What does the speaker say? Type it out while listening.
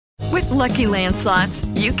Lucky Land Slots,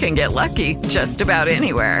 you can get lucky just about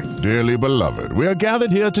anywhere. Dearly beloved, we are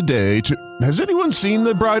gathered here today to... Has anyone seen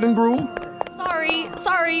the bride and groom?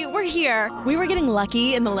 Sorry, we're here. We were getting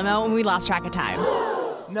lucky in the limo and we lost track of time.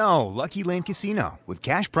 No, Lucky Land Casino, with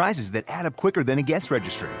cash prizes that add up quicker than a guest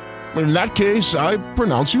registry. In that case, I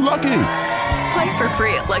pronounce you lucky. Play for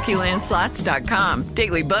free at LuckyLandSlots.com.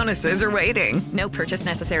 Daily bonuses are waiting. No purchase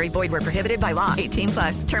necessary. Void where prohibited by law.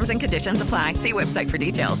 18+. Terms and conditions apply. See website for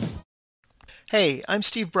details. Hey, I'm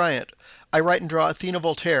Steve Bryant. I write and draw Athena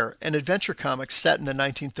Voltaire, an adventure comic set in the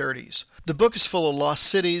 1930s. The book is full of lost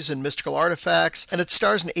cities and mystical artifacts, and it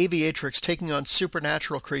stars an aviatrix taking on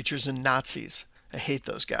supernatural creatures and Nazis. I hate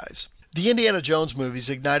those guys. The Indiana Jones movies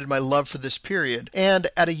ignited my love for this period, and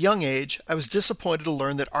at a young age, I was disappointed to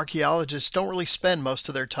learn that archaeologists don't really spend most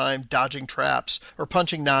of their time dodging traps or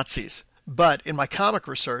punching Nazis. But in my comic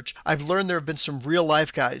research, I've learned there have been some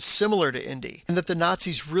real-life guys similar to Indy, and that the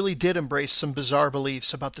Nazis really did embrace some bizarre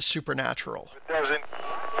beliefs about the supernatural. Okay,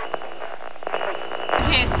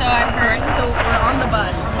 so I've heard. So we're on the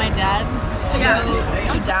bus. My dad to go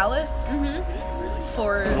to Dallas.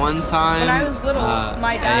 For one time, when I was little,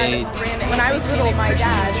 my dad a man came out of the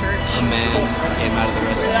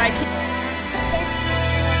restaurant.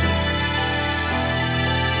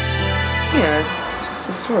 Yeah, it's just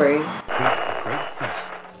a story. A great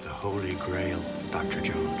quest, the Holy Grail, Dr.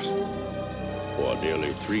 Jones. For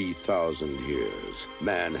nearly 3,000 years,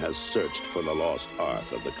 man has searched for the lost Ark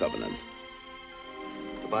of the Covenant.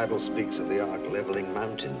 The Bible speaks of the Ark leveling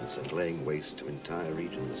mountains and laying waste to entire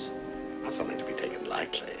regions. Not something to be taken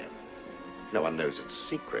lightly. No one knows its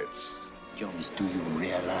secrets. Jones, do you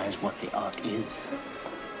realize what the Ark is?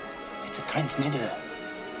 It's a transmitter.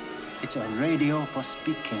 It's a radio for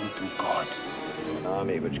speaking to God. An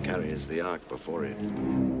army which carries the Ark before it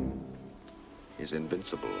is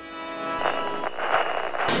invincible.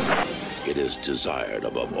 It is desired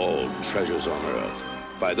above all treasures on earth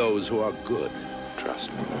by those who are good,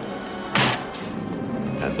 trust me,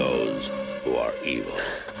 and those who are evil.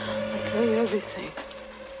 I'll tell you everything.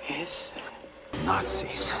 Yes.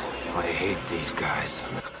 Nazis. I hate these guys.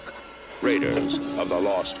 Raiders of the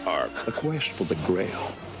Lost Ark. The quest for the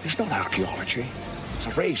Grail is not archaeology. It's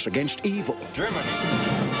a race against evil. Germany.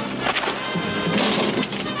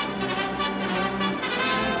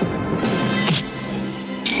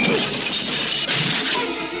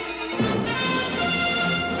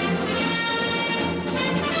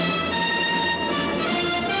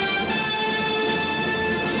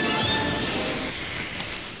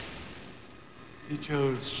 He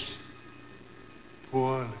chose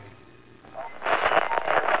poorly.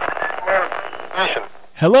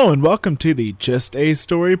 Hello and welcome to the Just a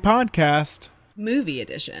Story podcast. Movie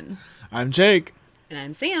edition. I'm Jake. And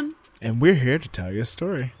I'm Sam. And we're here to tell you a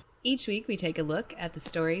story. Each week we take a look at the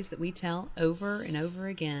stories that we tell over and over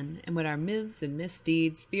again and what our myths and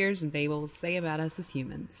misdeeds, fears and fables say about us as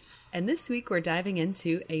humans. And this week we're diving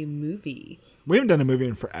into a movie. We haven't done a movie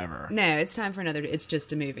in forever. No, it's time for another. It's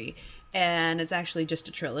just a movie. And it's actually just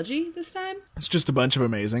a trilogy this time. It's just a bunch of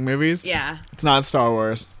amazing movies. Yeah. It's not Star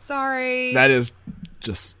Wars. Sorry. That is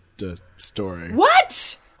just a story.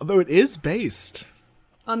 What? Although it is based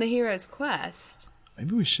on the hero's quest.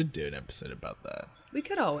 Maybe we should do an episode about that. We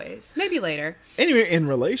could always. Maybe later. Anyway, in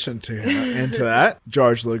relation to that,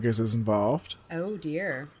 George Lucas is involved. Oh,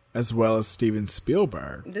 dear. As well as Steven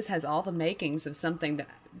Spielberg. This has all the makings of something that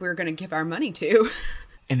we're going to give our money to.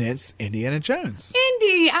 And it's Indiana Jones.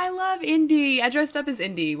 Indy! I love Indy. I dressed up as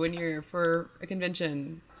Indy one year for a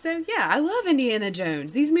convention. So yeah, I love Indiana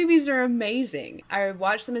Jones. These movies are amazing. I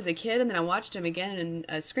watched them as a kid and then I watched them again in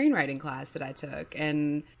a screenwriting class that I took.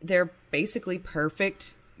 And they're basically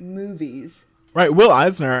perfect movies. Right. Will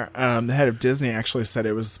Eisner, the head of Disney, actually said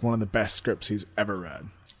it was one of the best scripts he's ever read.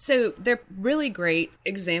 So they're really great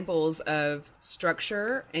examples of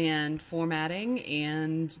structure and formatting,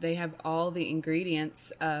 and they have all the ingredients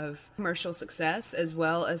of commercial success, as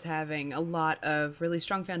well as having a lot of really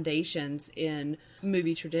strong foundations in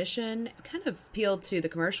movie tradition. It kind of appealed to the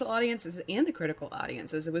commercial audiences and the critical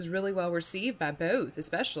audiences. It was really well received by both,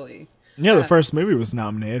 especially. Yeah, the first movie was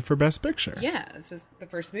nominated for Best Picture. Yeah, the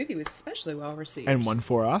first movie was especially well received. And won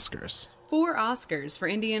 4 Oscars. 4 Oscars for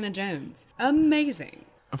Indiana Jones. Amazing.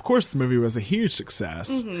 Of course, the movie was a huge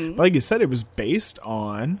success. Mm-hmm. Like you said, it was based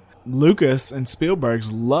on Lucas and Spielberg's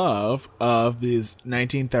love of these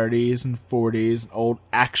 1930s and 40s old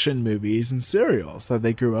action movies and serials that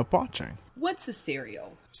they grew up watching. What's a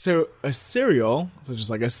serial? So a serial, so just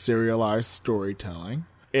like a serialized storytelling,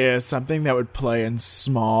 is something that would play in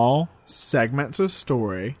small segments of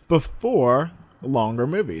story before longer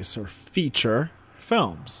movies or feature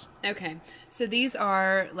films. Okay. So these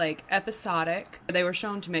are like episodic. They were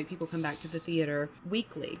shown to make people come back to the theater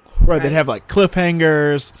weekly. Right, they'd have like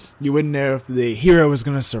cliffhangers. You wouldn't know if the hero was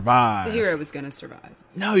going to survive. The hero was going to survive.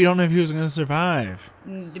 No, you don't know if he was going to survive.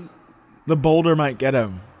 The boulder might get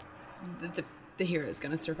him. The hero is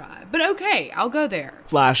going to survive. But okay, I'll go there.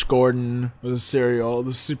 Flash Gordon was a serial.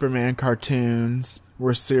 The Superman cartoons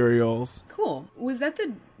were serials. Cool. Was that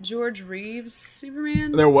the George Reeves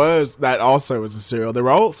Superman? There was. That also was a serial. There were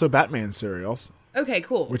also Batman serials. Okay,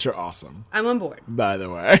 cool. Which are awesome. I'm on board. By the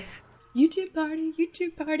way. YouTube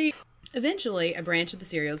party. Eventually, a branch of the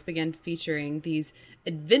serials began featuring these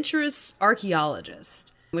adventurous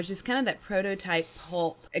archeologists, which is kind of that prototype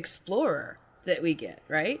pulp explorer that we get,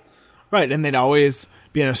 right? Right, and they'd always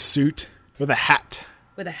be in a suit with a hat.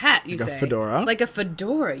 With a hat, you like say. A fedora. Like a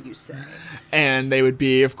fedora, you say. And they would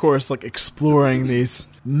be, of course, like exploring these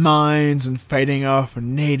mines and fighting off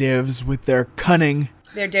natives with their cunning.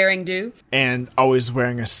 Their daring do. And always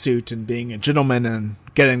wearing a suit and being a gentleman and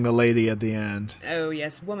getting the lady at the end. Oh,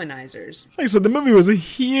 yes, womanizers. Like I said, the movie was a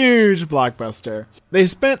huge blockbuster. They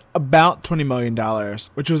spent about $20 million,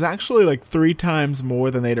 which was actually like 3 times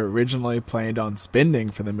more than they'd originally planned on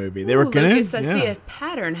spending for the movie. They were going to... Lucas, I see a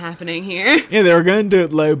pattern happening here. Yeah, they were going to do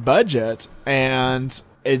it low budget, and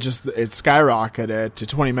it skyrocketed to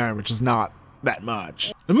 $20 million, which is not that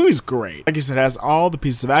much. The movie's great. Like you said, it has all the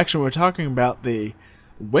pieces of action. We're talking about the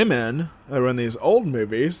women that were in these old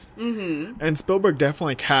movies. Mm-hmm. And Spielberg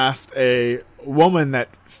definitely cast a woman that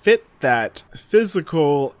fit that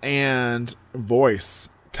physical and voice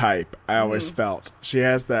type, I always felt. She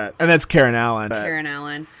has that. And that's Karen Allen. Karen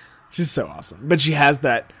Allen. She's so awesome. But she has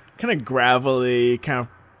that kind of gravelly, kind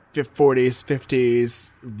of 40s,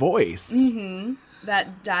 50s voice. Mm-hmm.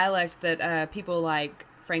 That dialect that people like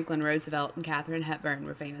Franklin Roosevelt and Katharine Hepburn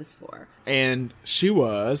were famous for. And she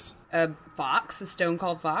was... A fox? A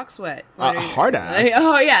stone-cold fox? What a hard ass.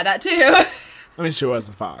 Oh, yeah, that too. I mean, she was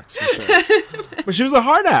a fox, for sure. But she was a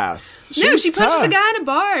hard ass. She punches a guy in a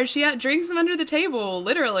bar. She drinks him under the table,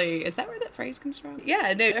 literally. Is that where that phrase comes from?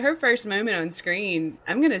 Yeah, no, her first moment on screen,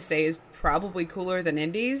 I'm going to say, is probably cooler than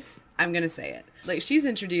Indy's. I'm going to say it. Like, she's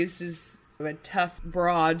introduced as a tough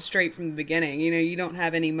broad straight from the beginning. You know, you don't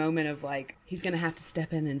have any moment of like, he's going to have to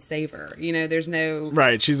step in and save her. You know, there's no...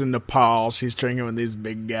 Right, she's in Nepal. She's drinking with these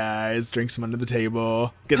big guys, drinks him under the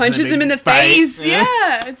table. Punches him in the face.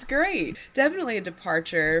 Yeah, it's great. Definitely a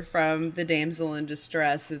departure from the damsel in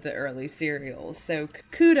distress of the early serials. So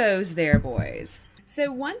kudos there, boys.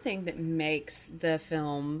 So one thing that makes the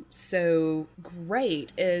film so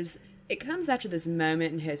great is... it comes after this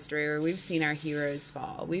moment in history where we've seen our heroes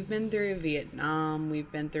fall. We've been through Vietnam.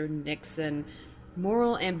 We've been through Nixon.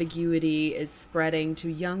 Moral ambiguity is spreading to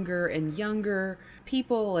younger and younger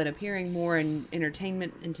people and appearing more in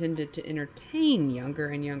entertainment intended to entertain younger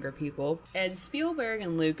and younger people. And Spielberg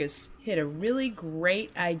and Lucas hit a really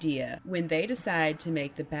great idea when they decide to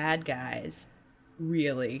make the bad guys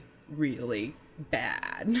really, really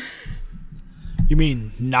bad. You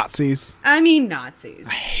mean Nazis? I mean Nazis.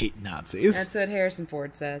 I hate Nazis. That's what Harrison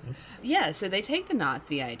Ford says. Yeah, so they take the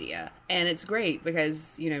Nazi idea, and it's great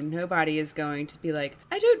because, you know, nobody is going to be like,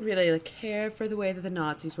 I don't really care for the way that the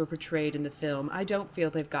Nazis were portrayed in the film. I don't feel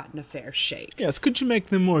they've gotten a fair shake. Yes, could you make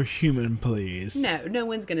them more human, please? No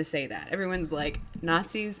one's going to say that. Everyone's like,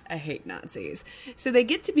 Nazis? I hate Nazis. So they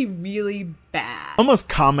get to be really bad. Almost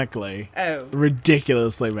comically. Oh.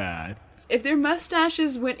 Ridiculously bad. If their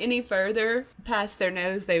mustaches went any further past their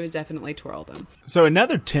nose, they would definitely twirl them. So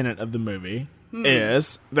another tenet of the movie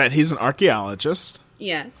is that he's an archaeologist.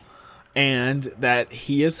 Yes. And that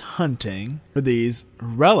he is hunting for these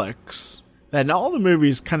relics that in all the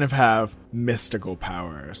movies kind of have mystical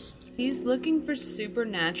powers. He's looking for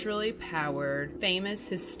supernaturally powered, famous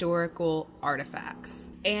historical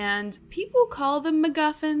artifacts. And people call them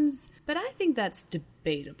MacGuffins, but I think that's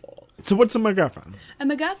debatable. So what's a MacGuffin? A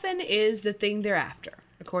MacGuffin is the thing they're after,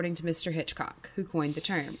 according to Mr. Hitchcock, who coined the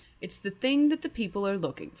term. It's the thing that the people are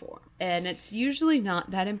looking for. And it's usually not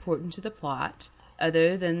that important to the plot,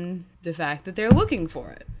 other than the fact that they're looking for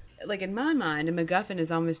it. Like, in my mind, a MacGuffin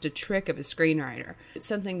is almost a trick of a screenwriter. It's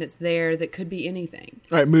something that's there that could be anything.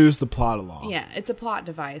 Right, moves the plot along. Yeah, it's a plot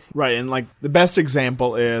device. Right, and like the best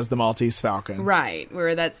example is the Maltese Falcon. Right,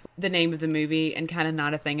 where that's the name of the movie and kind of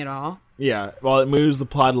not a thing at all. Yeah, while it moves the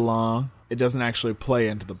plot along, it doesn't actually play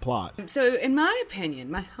into the plot. So, in my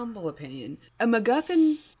opinion, my humble opinion, a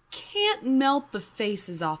MacGuffin can't melt the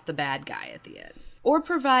faces off the bad guy at the end. Or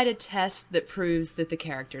provide a test that proves that the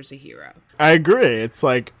character's a hero. I agree. It's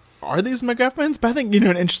like, are these MacGuffins? But I think, an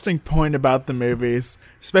interesting point about the movies,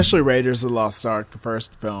 especially Raiders of the Lost Ark, the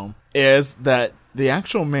first film, is that the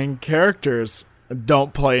actual main characters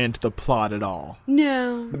don't play into the plot at all.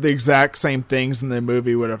 No. The exact same things in the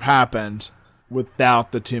movie would have happened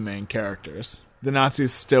without the two main characters. The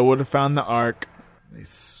Nazis still would have found the Ark. They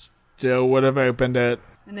still would have opened it.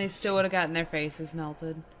 And they still would have gotten their faces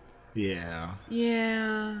melted. Yeah.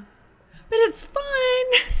 Yeah. But it's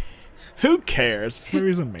fun. Who cares? This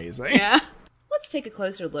movie's amazing. Yeah. Let's take a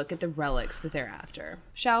closer look at the relics that they're after,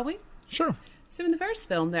 shall we? Sure. So in the first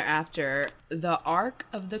film, they're after the Ark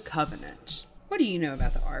of the Covenant. What do you know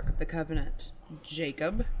about the Ark of the Covenant,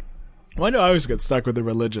 Jacob? Why do I always get stuck with the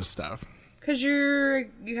religious stuff? Because you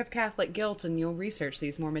have Catholic guilt and you'll research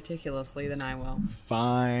these more meticulously than I will.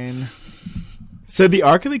 Fine. So the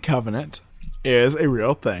Ark of the Covenant is a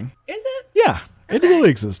real thing. Is it? Yeah. Okay. It really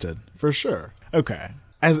existed, for sure. Okay.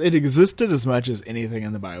 As it existed as much as anything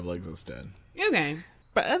in the Bible existed. Okay.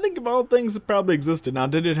 But I think of all things that probably existed. Now,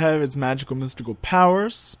 did it have its magical, mystical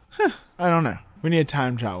powers? I don't know. We need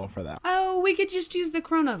time travel for that. Oh, we could just use the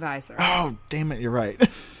chronovisor. Oh, damn it, you're right.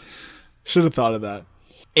 Should have thought of that.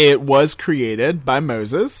 It was created by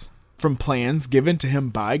Moses from plans given to him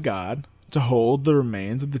by God to hold the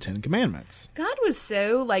remains of the Ten Commandments. God was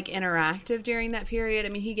so, interactive during that period. I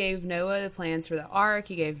mean, he gave Noah the plans for the Ark.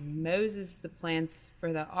 He gave Moses the plans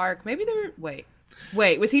for the Ark. Maybe there were...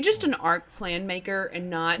 Wait, was he just an Ark plan maker and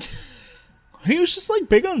not... He was just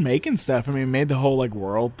big on making stuff. I mean, he made the whole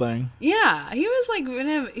world thing. Yeah, he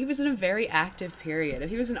was in a very active period.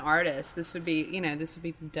 If he was an artist, this would be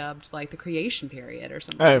dubbed the creation period or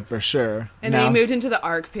something. Oh, for sure. And then he moved into the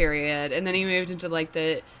Ark period, and then he moved into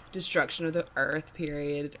the destruction of the Earth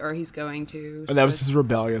period, or he's going to. And that was his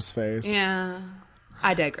rebellious phase. Yeah,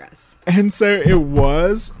 I digress. And so it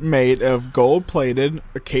was made of gold-plated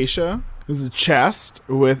acacia. It was a chest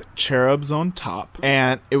with cherubs on top,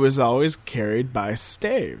 and it was always carried by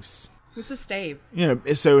staves. What's a stave?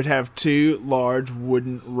 So it would have two large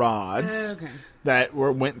wooden rods that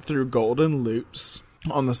went through golden loops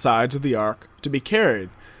on the sides of the Ark to be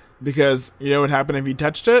carried. Because you know what happened if you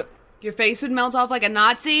touched it? Your face would melt off like a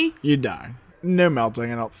Nazi? You'd die. No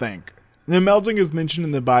melting, I don't think. No melting is mentioned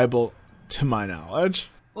in the Bible, to my knowledge.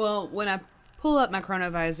 Well, when I pull up my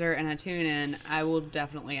chronovisor and I tune in, I will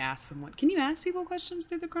definitely ask someone. Can you ask people questions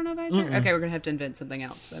through the chronovisor? Mm-mm. Okay, we're going to have to invent something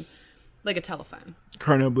else then. Like a telephone.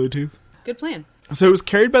 Chrono Bluetooth. Good plan. So it was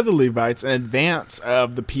carried by the Levites in advance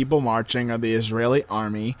of the people marching of the Israeli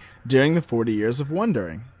army during the 40 years of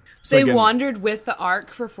wandering. So they wandered with the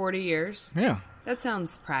Ark for 40 years? Yeah. That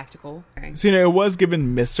sounds practical. Okay. So, it was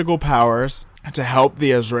given mystical powers to help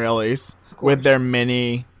the Israelis with their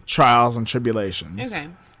many trials and tribulations. Okay.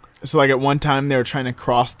 So, at one time, they were trying to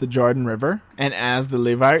cross the Jordan River, and as the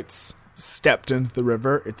Levites stepped into the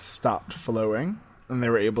river, it stopped flowing, and they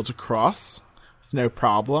were able to cross with no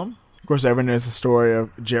problem. Of course, everyone knows the story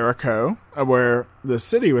of Jericho, where the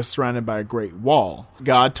city was surrounded by a great wall.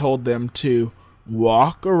 God told them to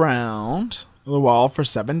walk around the wall for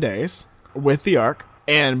 7 days with the Ark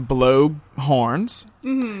and blow horns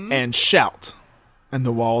and shout, and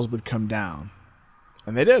the walls would come down.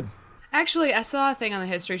 And they did. Actually, I saw a thing on the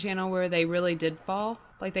History Channel where they really did fall.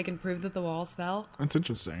 They can prove that the walls fell. That's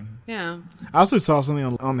interesting. Yeah. I also saw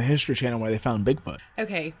something on the History Channel where they found Bigfoot.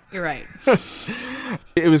 Okay, you're right.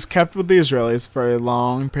 It was kept with the Israelis for a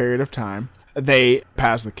long period of time. They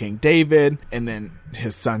passed the King David, and then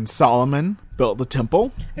his son Solomon built the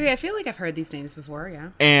temple. Okay, I feel like I've heard these names before, yeah.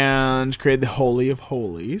 And created the Holy of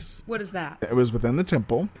Holies. What is that? It was within the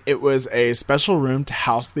temple. It was a special room to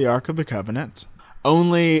house the Ark of the Covenant.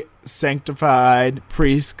 Only sanctified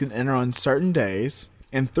priests could enter on certain days,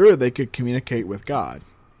 and through it they could communicate with God.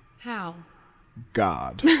 How?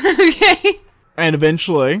 God. Okay. And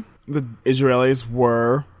eventually, the Israelis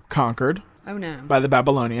were conquered by the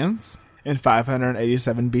Babylonians in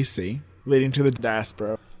 587 BC, leading to the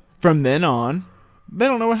diaspora. From then on, they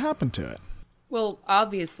don't know what happened to it. Well,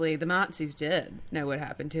 obviously, the Nazis did know what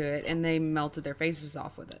happened to it, and they melted their faces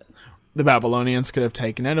off with it. The Babylonians could have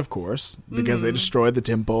taken it, of course, because they destroyed the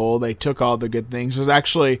temple. They took all the good things. There's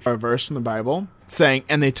actually a verse from the Bible saying,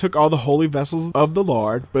 "And they took all the holy vessels of the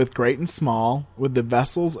Lord, both great and small, with the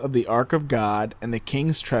vessels of the ark of God and the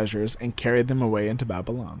king's treasures, and carried them away into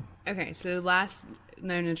Babylon." Okay, so the last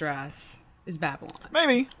known address is Babylon.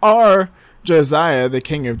 Maybe. Or Josiah, the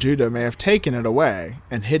king of Judah, may have taken it away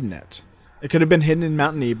and hidden it. It could have been hidden in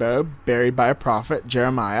Mount Nebo, buried by a prophet,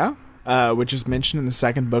 Jeremiah, which is mentioned in the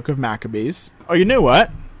second book of Maccabees. Oh, you know what?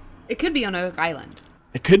 It could be on Oak Island.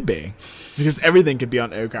 It could be. Because everything could be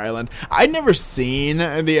on Oak Island. I'd never seen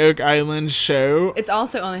the Oak Island show. It's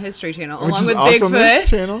also on the History Channel, which along is with also Bigfoot. On the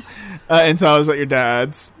History Channel. Until I was at your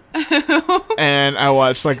dad's. And I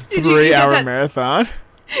watched 3-hour marathon.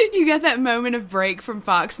 You got that moment of break from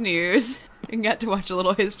Fox News. and got to watch a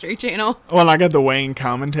little History Channel. Well, I got the Wayne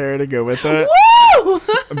commentary to go with it. Woo!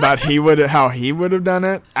 About how he would have done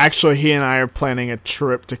it. Actually, he and I are planning a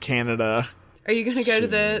trip to Canada. Are you going to go to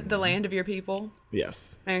the land of your people?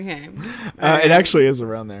 Yes. Okay. It actually is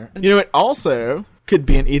around there. You know, it also could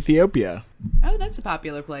be in Ethiopia. Oh, that's a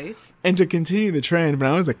popular place. And to continue the trend, when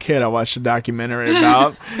I was a kid, I watched a documentary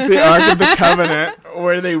about the Ark of the Covenant,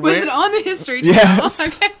 where they went. Was it on the History Channel?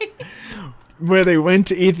 Yes. Okay. Where they went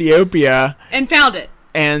to Ethiopia and found it.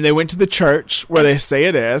 And they went to the church where they say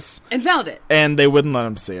it is. And found it. And they wouldn't let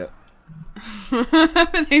them see it.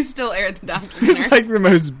 But they still aired the documentary. It's like the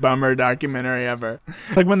most bummer documentary ever.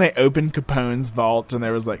 Like when they opened Capone's vault and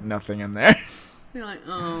there was like nothing in there. You're like,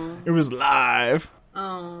 oh. It was live.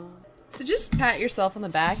 Oh. So just pat yourself on the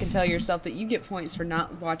back and tell yourself that you get points for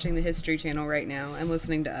not watching the History Channel right now and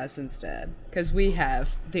listening to us instead. Because we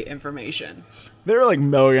have the information. There are like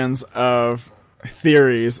millions of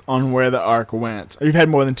theories on where the Ark went. You've had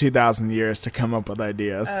more than 2,000 years to come up with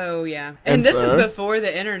ideas. Oh, yeah. And this is before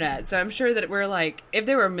the internet, so I'm sure that we're like, if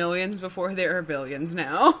there were millions before, there are billions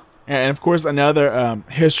now. And of course, another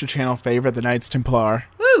History Channel favorite, the Knights Templar.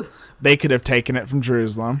 Woo! They could have taken it from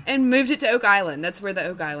Jerusalem. And moved it to Oak Island. That's where the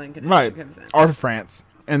Oak Island connection comes in. Or to France.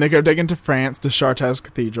 And they could have taken it to France, to Chartres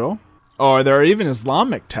Cathedral. Or there are even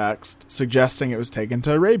Islamic texts suggesting it was taken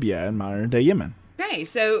to Arabia in modern-day Yemen. Okay,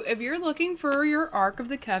 so if you're looking for your Ark of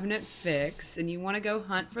the Covenant fix and you want to go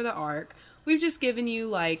hunt for the Ark, we've just given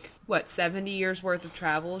you 70 years worth of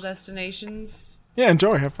travel destinations. Yeah,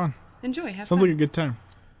 enjoy, have fun. Have fun. Sounds like a good time.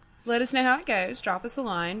 Let us know how it goes. Drop us a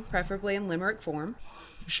line, preferably in limerick form.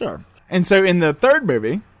 Sure. And so in the third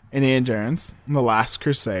movie, Indiana Jones, The Last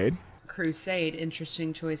Crusade. Crusade,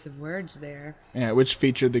 interesting choice of words there. Yeah, which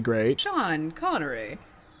featured the great Sean Connery.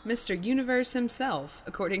 Mr. Universe himself,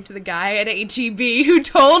 according to the guy at HEB who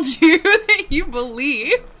told you that you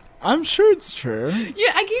believe. I'm sure it's true.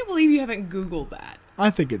 Yeah, I can't believe you haven't Googled that. I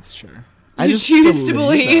think it's true. You choose to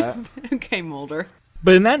believe. Okay, Mulder.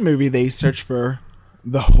 But in that movie, they search for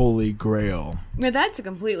the Holy Grail. Now, that's a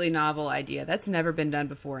completely novel idea. That's never been done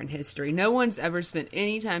before in history. No one's ever spent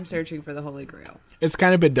any time searching for the Holy Grail. It's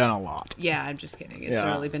kind of been done a lot. Yeah, I'm just kidding. It's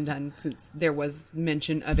really been done since there was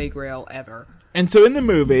mention of a Grail ever. And so in the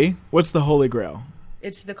movie, what's the Holy Grail?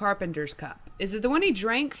 It's the Carpenter's Cup. Is it the one he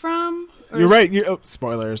drank from? You're right.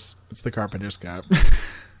 Spoilers. It's the Carpenter's Cup.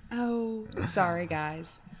 Oh, sorry,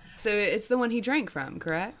 guys. So it's the one he drank from,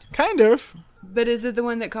 correct? Kind of. But is it the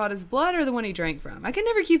one that caught his blood or the one he drank from? I can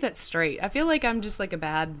never keep that straight. I feel like I'm just like a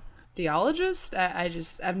bad theologist.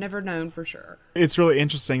 I've never known for sure. It's really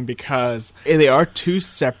interesting because they are two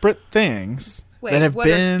separate things that have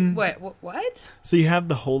been... What? So you have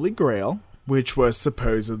the Holy Grail, which was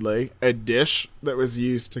supposedly a dish that was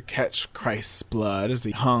used to catch Christ's blood as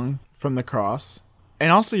he hung from the cross.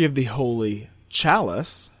 And also you have the Holy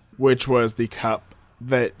Chalice, which was the cup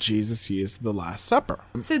that Jesus used for the Last Supper.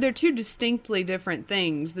 So they're two distinctly different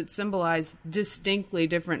things that symbolize distinctly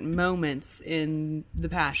different moments in the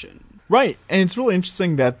Passion. Right. And it's really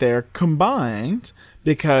interesting that they're combined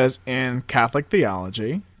because in Catholic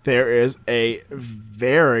theology, there is a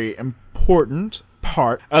very important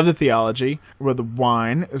part of the theology where the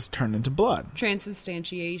wine is turned into blood.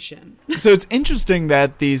 Transubstantiation. So it's interesting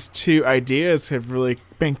that these two ideas have really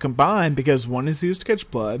been combined because one is used to catch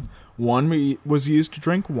blood, one was used to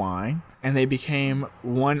drink wine, and they became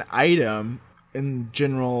one item in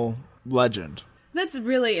general legend. That's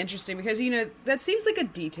really interesting because, that seems like a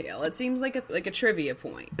detail. It seems like a trivia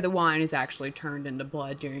point. The wine is actually turned into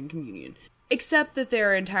blood during communion. Except that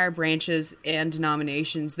there are entire branches and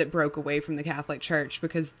denominations that broke away from the Catholic Church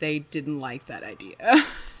because they didn't like that idea.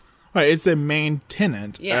 Right, it's a main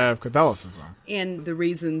tenet of Catholicism. And the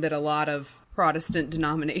reason that a lot of Protestant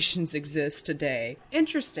denominations exist today.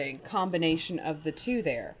 Interesting combination of the two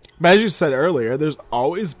there. But as you said earlier, there's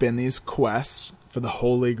always been these quests for the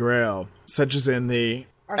Holy Grail, such as in the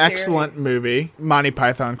excellent movie, Monty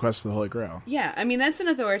Python Quest for the Holy Grail. Yeah, I mean, that's an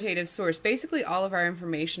authoritative source. Basically, all of our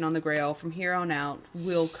information on the Grail from here on out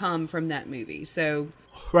will come from that movie. So,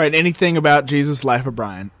 right, anything about Jesus' life of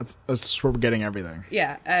Brian. That's where we're getting everything.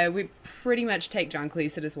 Yeah, we pretty much take John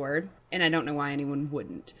Cleese at his word, and I don't know why anyone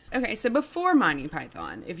wouldn't. Okay, so before Monty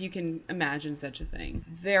Python, if you can imagine such a thing,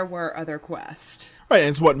 there were other quests. Right, and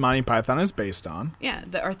it's what Monty Python is based on. Yeah,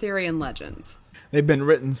 the Arthurian legends. They've been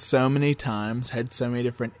written so many times, had so many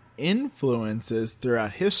different influences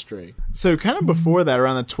throughout history. So kind of before that,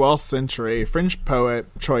 around the 12th century, French poet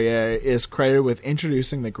Troyer is credited with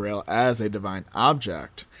introducing the Grail as a divine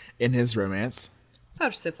object in his romance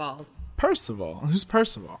Percival. Who's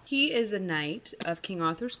Percival? He is a knight of King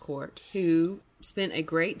Arthur's court who spent a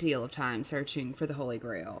great deal of time searching for the Holy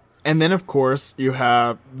Grail. And then, of course, you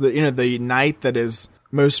have the knight that is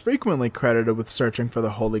most frequently credited with searching for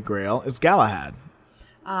the Holy Grail is Galahad.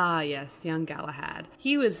 Ah, yes, young Galahad.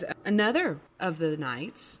 He was another of the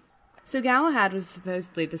knights. So Galahad was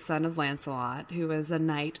supposedly the son of Lancelot, who was a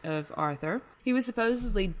knight of Arthur. He was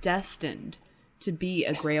supposedly destined to be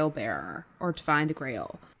a grail bearer, or to find a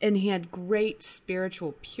grail. And he had great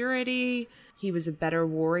spiritual purity. He was a better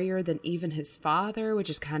warrior than even his father, which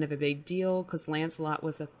is kind of a big deal, because Lancelot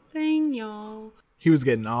was a thing, y'all. He was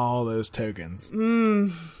getting all those tokens.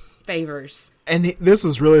 Favors. And this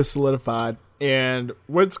was really solidified in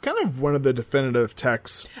what's kind of one of the definitive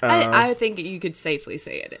texts of I think you could safely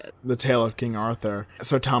say it is. The Tale of King Arthur.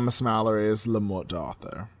 So Thomas Mallory is Le Morte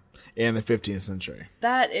d'Arthur in the 15th century.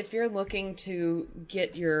 That, if you're looking to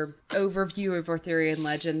get your overview of Arthurian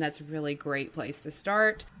legend, that's a really great place to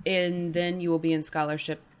start. And then you will be in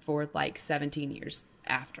scholarship for like 17 years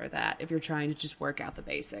after that, if you're trying to just work out the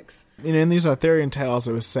basics. In these Arthurian tales,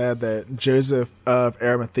 it was said that Joseph of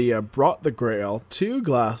Arimathea brought the Grail to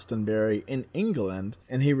Glastonbury in England,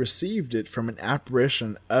 and he received it from an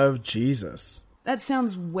apparition of Jesus. That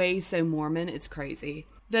sounds way so Mormon, it's crazy.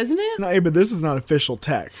 Doesn't it? No, but this is not official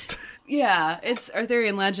text. Yeah, it's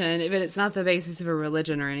Arthurian legend, but it's not the basis of a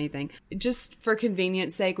religion or anything. Just for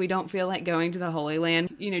convenience sake, we don't feel like going to the Holy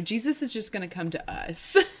Land. Jesus is just going to come to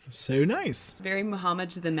us. So nice. Very Muhammad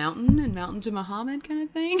to the mountain and mountain to Muhammad kind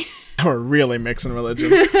of thing. We're really mixing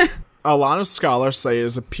religions. A lot of scholars say it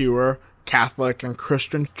is a pure Catholic and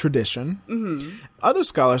Christian tradition. Mm-hmm. Other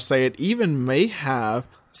scholars say it even may have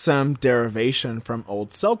some derivation from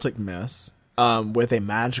old Celtic myths. With a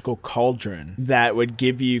magical cauldron that would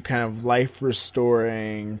give you kind of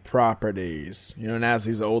life-restoring properties. And as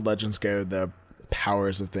these old legends go, the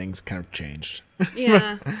powers of things kind of changed.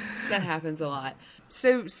 Yeah, that happens a lot.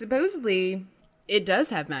 So, supposedly, it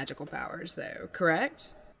does have magical powers, though,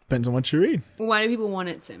 correct? Depends on what you read. Why do people want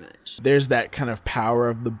it so much? There's that kind of power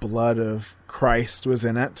of the blood of Christ was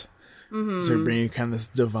in it. Mm-hmm. So bring you kind of this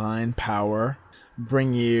divine power.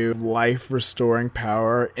 Bring you life-restoring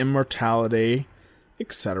power, immortality,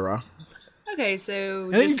 etc. Okay,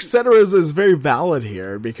 so I think etc. is very valid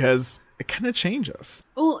here because it kind of changes.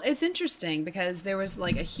 Well, it's interesting because there was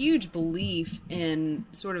like a huge belief in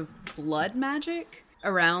sort of blood magic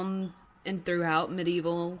around and throughout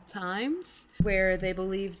medieval times, where they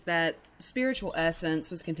believed that spiritual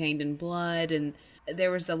essence was contained in blood, and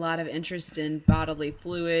there was a lot of interest in bodily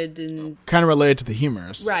fluid and kind of related to the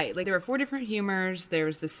humors. Right. Like there were 4 different humors. There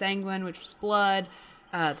was the sanguine, which was blood,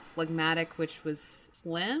 the phlegmatic, which was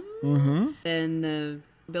phlegm. Mm-hmm. Then the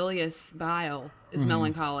bilious bile is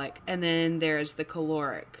melancholic. And then there's the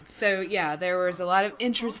caloric. So yeah, there was a lot of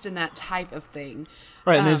interest in that type of thing.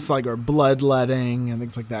 Right. And it's like our bloodletting and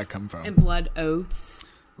things like that come from. And blood oaths.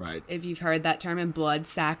 Right. If you've heard that term, and blood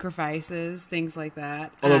sacrifices, things like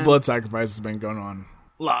that. Although blood sacrifice has been going on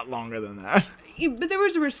a lot longer than that. But there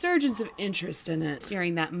was a resurgence of interest in it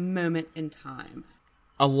during that moment in time.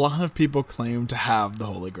 A lot of people claim to have the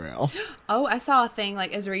Holy Grail. Oh, I saw a thing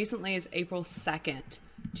like as recently as April 2nd,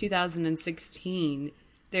 2016.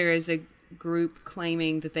 There is a group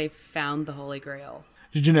claiming that they found the Holy Grail.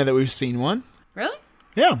 Did you know that we've seen one? Really?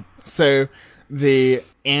 Yeah. So the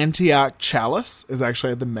Antioch Chalice is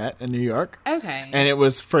actually at the Met in New York. Okay. And it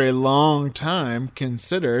was for a long time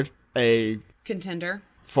considered a contender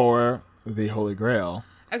for the Holy Grail.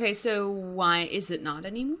 Okay, so why is it not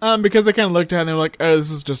anymore? Because they kind of looked at it and they were like, oh, this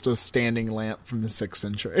is just a standing lamp from the 6th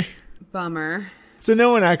century. Bummer. So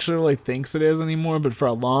no one actually really thinks it is anymore, but for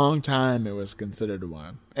a long time it was considered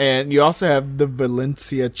one. And you also have the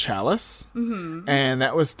Valencia Chalice, and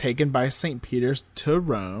that was taken by St. Peter's to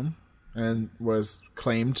Rome and was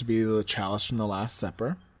claimed to be the chalice from the Last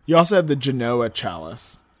Supper. You also have the Genoa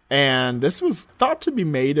Chalice, and this was thought to be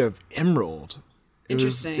made of emerald.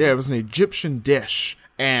 Interesting. It was an Egyptian dish,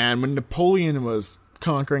 and when Napoleon was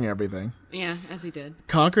conquering everything, yeah, as he did,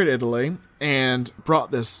 conquered Italy and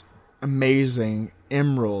brought this amazing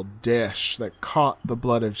emerald dish that caught the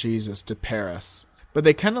blood of Jesus to Paris. But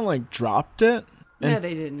they kind of like dropped it. No,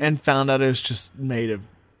 they didn't. And found out it was just made of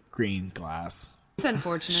green glass. It's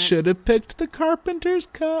unfortunate. Should have picked the carpenter's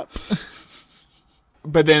cup.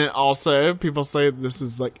 But then also, people say this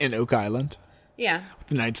is like in Oak Island. Yeah. With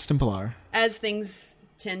the Knights Templar. As things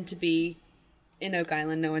tend to be in Oak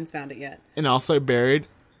Island, no one's found it yet. And also buried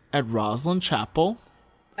at Roslyn Chapel.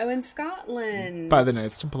 Oh, in Scotland. By the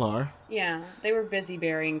Knights Templar. Yeah, they were busy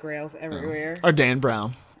burying grails everywhere. Or Dan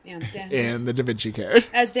Brown. Yeah, Dan in the Da Vinci Code.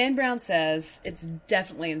 As Dan Brown says, it's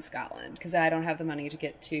definitely in Scotland, because I don't have the money to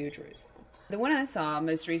get to Jerusalem. The one I saw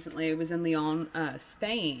most recently was in Lyon,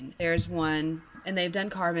 Spain. There's one, and they've done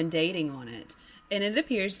carbon dating on it. And it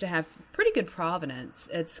appears to have pretty good provenance.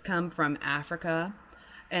 It's come from Africa.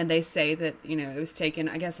 And they say that, it was taken,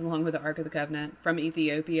 I guess, along with the Ark of the Covenant from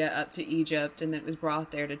Ethiopia up to Egypt, and then it was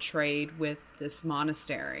brought there to trade with this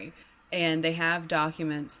monastery. And they have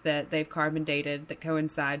documents that they've carbon dated that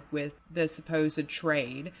coincide with the supposed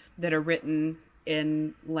trade that are written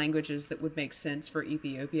in languages that would make sense for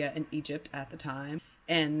Ethiopia and Egypt at the time.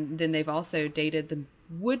 And then they've also dated the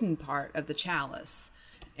wooden part of the chalice,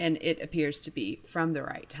 and it appears to be from the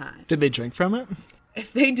right time. Did they drink from it?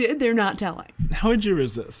 If they did, they're not telling. How would you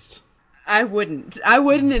resist? I wouldn't,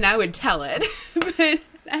 and I would tell it. But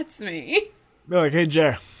that's me. They're like, hey,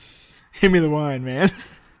 Joe, hand me the wine, man.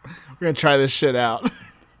 We're going to try this shit out.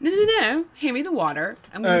 No. Hand me the water.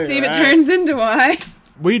 I'm going to see if it turns into wine.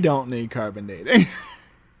 We don't need carbon dating.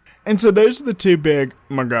 And so those are the two big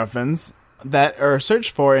MacGuffins that are searched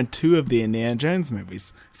for in 2 of the Indiana Jones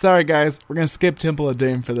movies. Sorry, guys. We're going to skip Temple of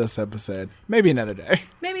Doom for this episode. Maybe another day.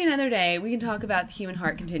 Maybe another day. We can talk about the human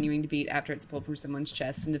heart continuing to beat after it's pulled from someone's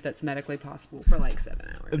chest, and if that's medically possible for like 7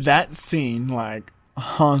 hours. That scene,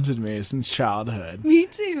 haunted me since childhood. Me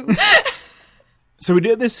too. So we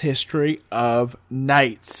did this history of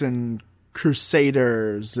knights and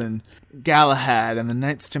crusaders and Galahad and the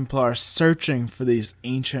Knights Templar searching for these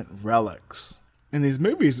ancient relics. In these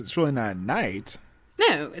movies, it's really not a knight.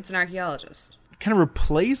 No, it's an archaeologist. It kind of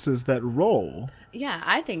replaces that role. Yeah,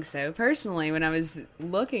 I think so. Personally, when I was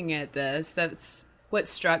looking at this, that's what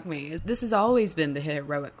struck me. This has always been the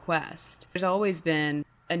heroic quest. There's always been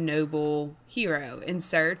a noble hero in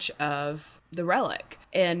search of the relic.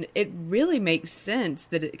 And it really makes sense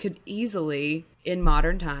that it could easily, in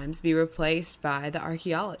modern times, be replaced by the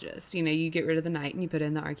archaeologist. You get rid of the knight and you put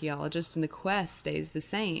in the archaeologist, and the quest stays the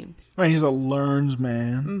same. Right, he's a learned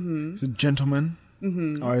man. Mm-hmm. He's a gentleman.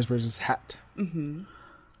 Mm-hmm. Always wears his hat. Mm-hmm.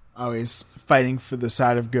 Always fighting for the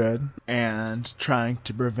side of good and trying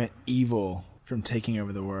to prevent evil from taking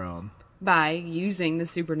over the world. By using the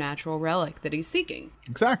supernatural relic that he's seeking.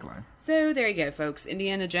 Exactly. So there you go, folks.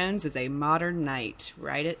 Indiana Jones is a modern knight.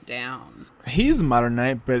 Write it down. He's a modern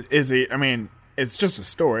knight, but is he? I mean, it's just a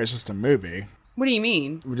story. It's just a movie. What do you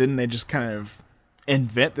mean? Didn't they just kind of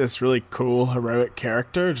invent this really cool, heroic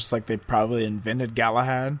character, just like they probably invented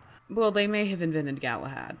Galahad? Well, they may have invented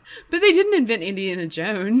Galahad, but they didn't invent Indiana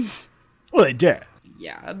Jones. Well, they did.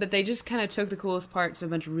 Yeah, but they just kind of took the coolest parts of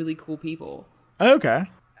a bunch of really cool people. Okay.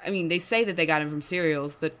 I mean, they say that they got him from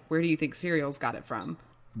serials, but where do you think serials got it from?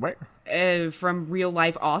 Where? From real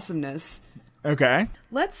life awesomeness. Okay.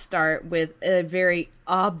 Let's start with a very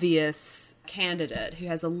obvious candidate who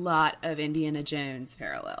has a lot of Indiana Jones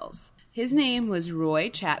parallels. His name was Roy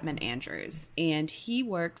Chapman Andrews, and he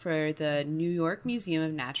worked for the New York Museum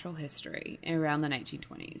of Natural History around the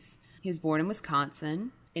 1920s. He was born in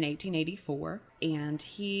Wisconsin in 1884, and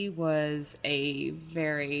he was a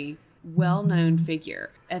very well-known figure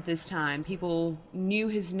at this time. People knew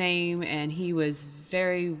his name, and he was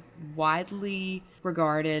very widely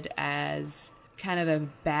regarded as kind of a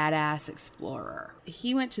badass explorer.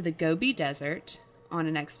 He went to the Gobi Desert on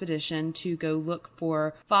an expedition to go look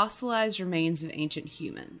for fossilized remains of ancient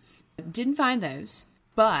humans. Didn't find those,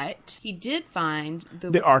 but he did find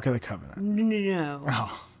the Ark of the Covenant. No.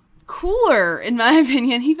 Oh. Cooler, in my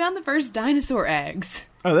opinion. He found the first dinosaur eggs.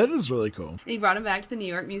 Oh, that is really cool. And he brought them back to the New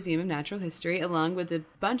York Museum of Natural History, along with the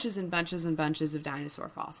bunches and bunches and bunches of dinosaur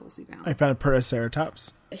fossils he found. I found a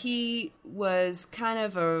Protoceratops. He was kind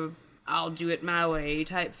of a I'll do it my way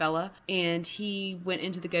type fella, and he went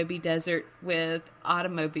into the Gobi Desert with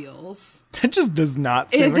automobiles. That just does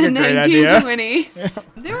not seem in like the a great 1920s. idea. Yeah.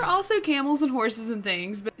 There were also camels and horses and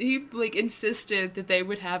things, but he insisted that they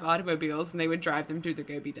would have automobiles and they would drive them through the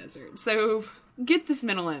Gobi Desert. So get this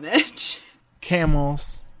mental image.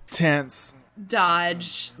 Camels, tents,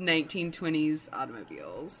 Dodge 1920s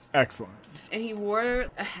automobiles. Excellent. And he wore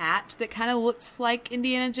a hat that kind of looks like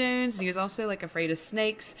Indiana Jones. And he was also afraid of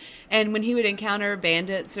snakes. And when he would encounter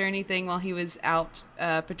bandits or anything while he was out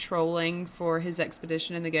patrolling for his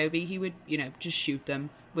expedition in the Gobi, he would, just shoot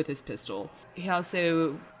them with his pistol. He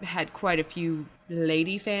also had quite a few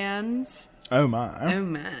lady fans. Oh my.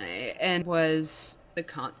 And was the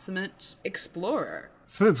consummate explorer.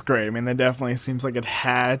 So that's great. I mean, that definitely seems like it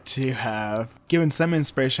had to have given some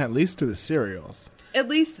inspiration, at least to the serials. At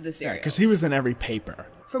least to the serials. Because he was in every paper.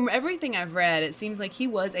 From everything I've read, it seems like he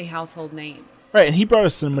was a household name. Right, and he brought a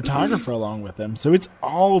cinematographer along with him. So it's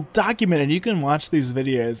all documented. You can watch these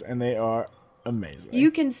videos, and they are amazing.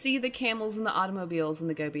 You can see the camels and the automobiles in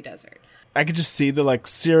the Gobi Desert. I could just see the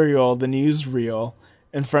serial, the newsreel,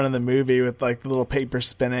 in front of the movie with like the little paper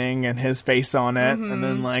spinning and his face on it, and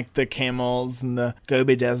then like the camels and the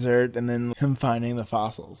Gobi Desert, and then him finding the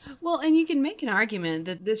fossils. Well, and you can make an argument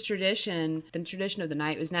that this tradition, the tradition of the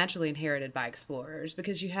night, was naturally inherited by explorers,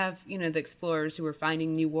 because you have, you know, the explorers who were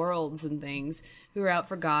finding new worlds and things, who are out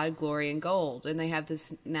for God, glory, and gold, and they have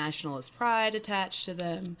this nationalist pride attached to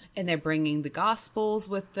them, and they're bringing the Gospels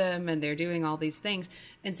with them, and they're doing all these things,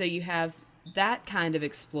 and so you have that kind of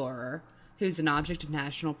explorer who's an object of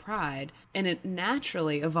national pride, and it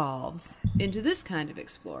naturally evolves into this kind of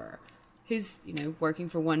explorer who's, you know, working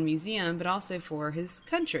for one museum but also for his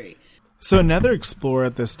country. So another explorer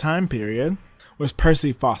at this time period was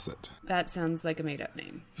Percy Fawcett. That sounds like a made-up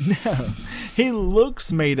name. No, he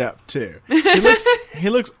looks made up too. He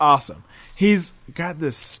looks awesome. He's got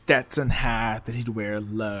this Stetson hat that he'd wear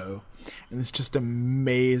low, and this just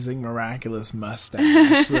amazing, miraculous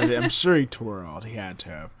mustache that I'm sure he twirled. He had to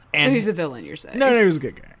have. And so he's a villain, you're saying? No, he was a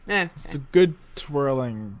good guy. Okay. He's a good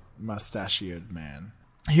twirling, mustachioed man.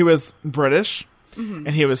 He was British, and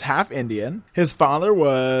he was half Indian. His father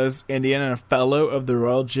was Indian and a fellow of the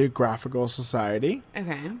Royal Geographical Society.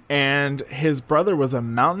 Okay. And his brother was a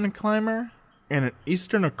mountain climber and an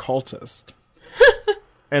Eastern occultist.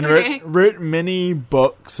 And wrote many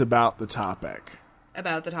books about the topic.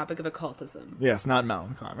 About the topic of occultism. Yes, not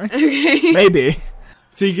mountain climbing. Okay. Maybe.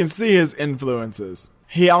 So you can see his influences.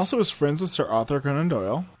 He also was friends with Sir Arthur Conan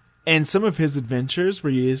Doyle, and some of his adventures were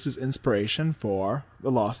used as inspiration for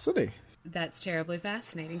The Lost City. That's terribly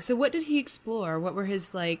fascinating. So what did he explore? What were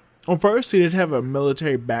his, like... Well, first he did have a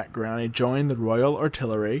military background. He joined the Royal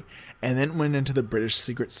Artillery, and then went into the British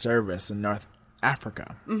Secret Service in North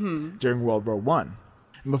Africa during World War I.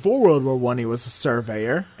 And before World War I, he was a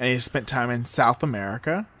surveyor, and he spent time in South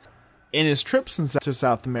America. In his trips to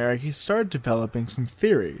South America, he started developing some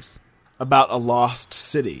theories about a lost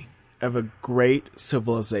city of a great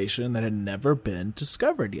civilization that had never been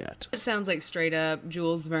discovered yet. It sounds like straight up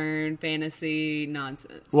Jules Verne fantasy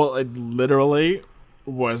nonsense. Well, it literally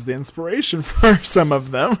was the inspiration for some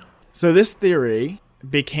of them. So this theory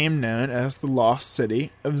became known as the Lost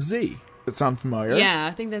City of Z. Does that sound familiar? Yeah,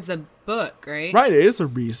 I think that's a book, right? Right, it is a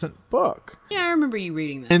recent book. Yeah, I remember you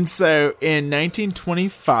reading that. And so in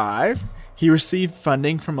 1925, he received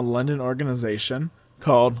funding from a London organization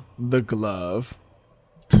called The Glove.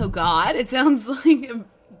 Oh, God. It sounds like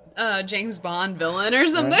a James Bond villain or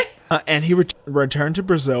something. Right. And he returned to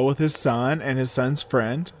Brazil with his son and his son's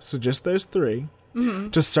friend, so just those three,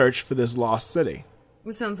 to search for this lost city.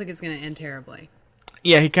 It sounds like it's going to end terribly.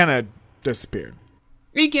 Yeah, he kind of disappeared.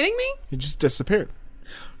 Are you kidding me? He just disappeared.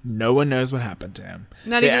 No one knows what happened to him.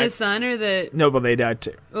 Not even his son or the... No, but they died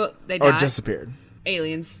too. Well, they died? Or disappeared.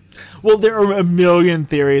 Aliens. Well, there are a million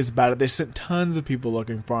theories about it. They sent tons of people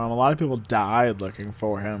looking for him. A lot of people died looking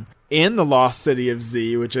for him. In The Lost City of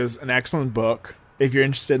Z, which is an excellent book. If you're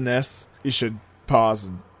interested in this, you should pause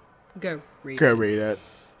and go read it.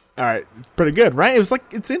 All right. Pretty good, right? It was like,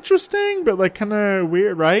 it's interesting, but like kind of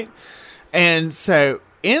weird, right? And so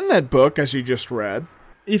in that book, as you just read,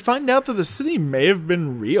 you find out that the city may have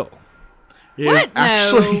been real. What?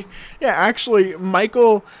 Actually, no. Yeah, actually,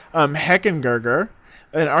 Michael Heckengerger,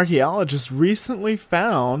 an archaeologist, recently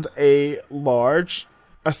found a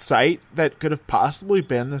site that could have possibly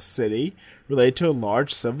been the city related to a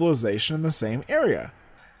large civilization in the same area.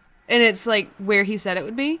 And it's like where he said it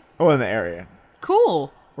would be? Oh, in the area.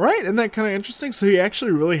 Cool. Right, isn't that kind of interesting? So he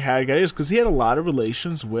actually really had guys, because he had a lot of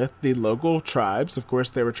relations with the local tribes. Of course,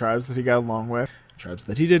 there were tribes that he got along with, tribes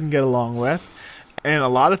that he didn't get along with. And a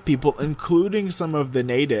lot of people, including some of the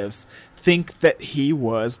natives, think that he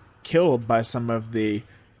was killed by some of the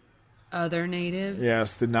other natives.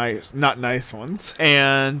 Yes, the not nice ones.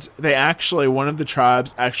 And they actually, one of the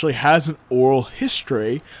tribes actually has an oral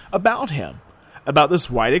history about him. About this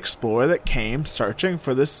white explorer that came searching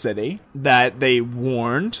for this city, that they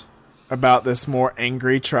warned about this more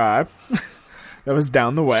angry tribe that was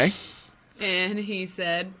down the way. And he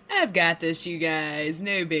said, "I've got this, you guys.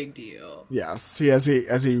 No big deal." Yes, as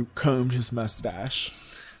he combed his mustache,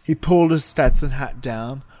 he pulled his Stetson hat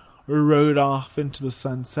down, rode off into the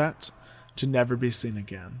sunset to never be seen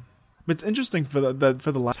again. But it's interesting for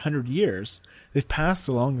the last 100 years, they've passed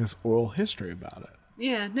along this oral history about it.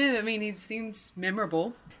 Yeah, no, I mean, he seems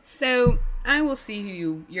memorable. So I will see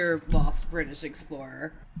you, your lost British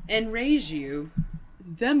explorer, and raise you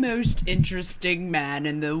the most interesting man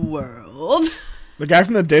in the world. The guy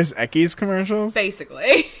from the Dos Equis commercials?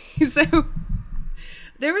 Basically. So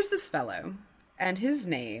there was this fellow, and his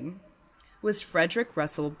name was Frederick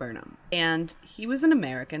Russell Burnham. And he was an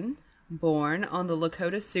American, born on the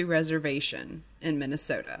Lakota Sioux Reservation in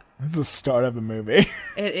Minnesota. That's the start of a movie.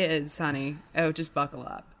 It is, honey. Oh, just buckle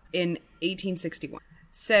up. In 1861.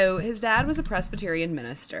 So his dad was a Presbyterian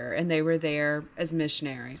minister, and they were there as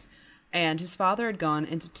missionaries. And his father had gone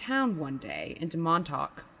into town one day, into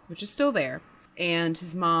Montauk, which is still there. And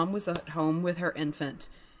his mom was at home with her infant.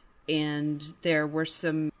 And there were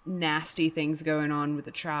some nasty things going on with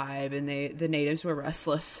the tribe, and the natives were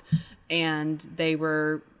restless. And they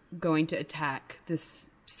were going to attack this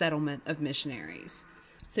settlement of missionaries.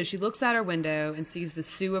 So she looks out her window and sees the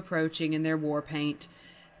Sioux approaching in their war paint,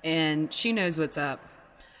 and she knows what's up.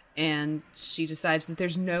 And she decides that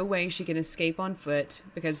there's no way she can escape on foot,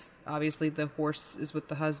 because obviously the horse is with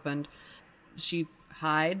the husband. She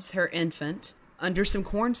hides her infant under some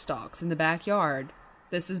corn stalks in the backyard.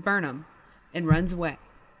 This is Burnham, and runs away.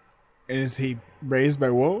 Is he raised by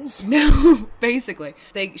wolves? No, basically.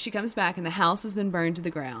 She comes back and the house has been burned to the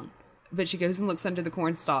ground. But she goes and looks under the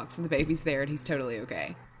corn stalks and the baby's there and he's totally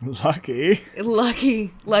okay. Lucky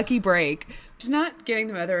break. She's not getting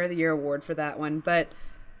the Mother of the Year award for that one, but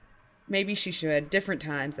maybe she should. Different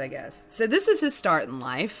times, I guess. So this is his start in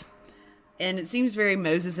life. And it seems very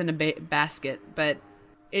Moses in a basket, but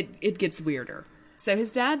it gets weirder. So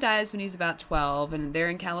his dad dies when he's about 12, and they're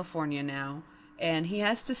in California now. And he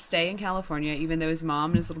has to stay in California, even though his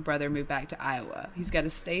mom and his little brother moved back to Iowa. He's got to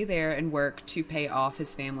stay there and work to pay off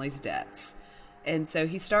his family's debts. And so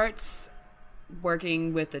he starts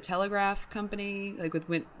working with the telegraph company, like with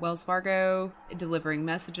Wells Fargo, delivering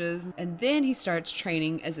messages. And then he starts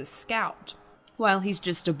training as a scout while he's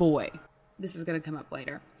just a boy. This is going to come up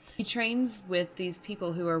later. He trains with these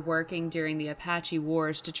people who are working during the Apache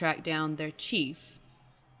Wars to track down their chief,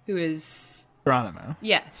 who is... Geronimo.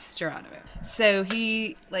 Yes, Geronimo. So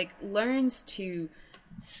he learns to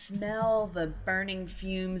smell the burning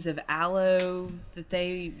fumes of aloe that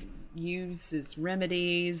they use as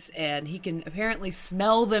remedies, and he can apparently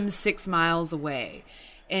smell them 6 miles away.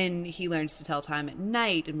 And he learns to tell time at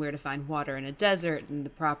night, and where to find water in a desert, and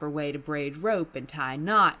the proper way to braid rope and tie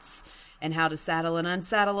knots, and how to saddle and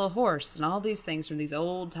unsaddle a horse, and all these things from these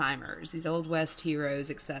old timers, these old West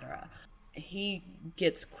heroes, etc. He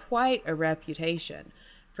gets quite a reputation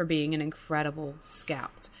for being an incredible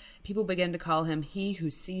scout. People begin to call him he who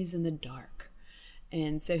sees in the dark.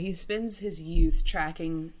 And so he spends his youth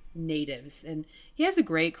tracking natives. And he has a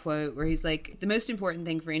great quote where he's like, the most important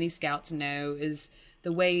thing for any scout to know is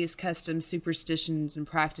the ways, customs, superstitions, and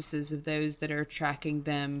practices of those that are tracking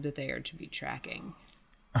them that they are to be tracking.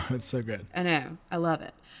 Oh, it's so good. I know. I love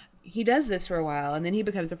it. He does this for a while, and then he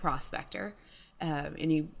becomes a prospector. And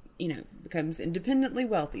he becomes independently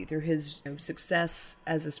wealthy through his success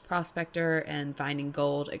as a prospector and finding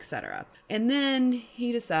gold, etc. And then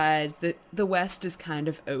he decides that the West is kind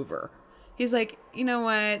of over. He's like, you know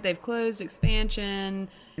what? They've closed expansion.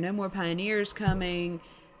 No more pioneers coming.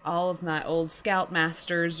 All of my old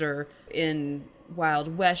scoutmasters are in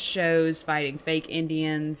Wild West shows fighting fake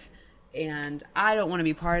Indians. And I don't want to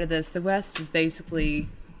be part of this. The West is basically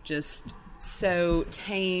just so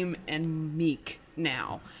tame and meek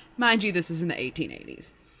now. Mind you, this is in the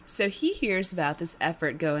 1880s. So he hears about this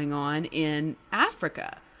effort going on in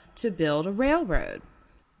Africa to build a railroad.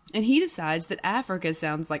 And he decides that Africa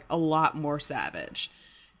sounds like a lot more savage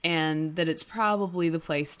and that it's probably the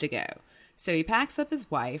place to go. So he packs up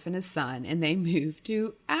his wife and his son and they move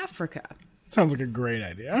to Africa. Sounds like a great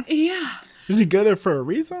idea. Yeah. Does he go there for a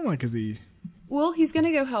reason? Well, he's going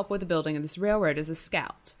to go help with the building of this railroad as a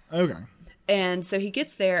scout. Okay. And so he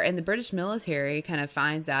gets there, and the British military kind of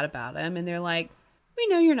finds out about him, and they're like, we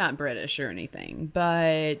know you're not British or anything,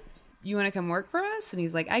 but you want to come work for us? And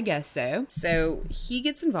he's like, I guess so. So he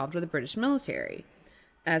gets involved with the British military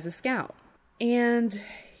as a scout. And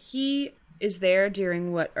he is there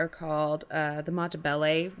during what are called the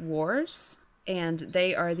Matabele Wars. And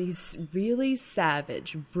they are these really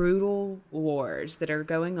savage, brutal wars that are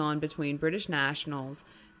going on between British nationals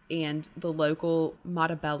and the local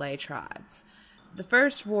Matabele tribes. The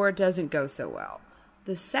first war doesn't go so well.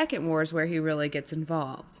 The second war is where he really gets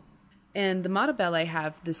involved. And the Matabele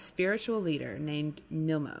have this spiritual leader named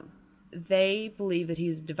Milmo. They believe that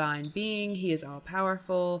he's a divine being, he is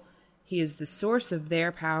all-powerful, he is the source of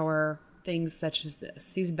their power, things such as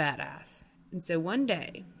this. He's badass. And so one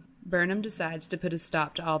day, Burnham decides to put a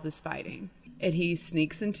stop to all this fighting. And he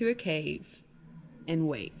sneaks into a cave and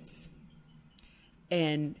waits.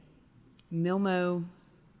 And Milmo,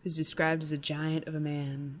 who's described as a giant of a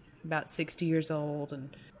man, about 60 years old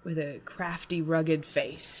and with a crafty, rugged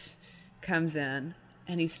face, comes in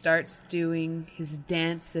and he starts doing his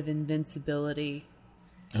dance of invincibility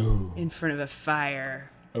in front of a fire.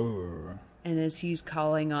 And as he's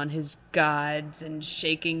calling on his gods and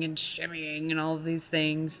shaking and shimmying and all of these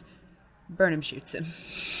things, Burnham shoots him.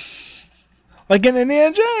 Like in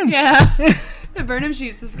Indiana Jones. Yeah. Burnham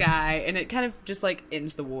shoots this guy, and it kind of just like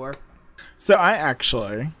ends the war. So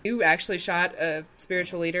You actually shot a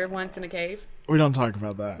spiritual leader once in a cave? We don't talk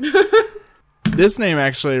about that. This name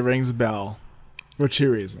actually rings a bell for 2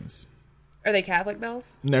 reasons. Are they Catholic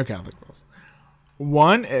bells? No Catholic bells.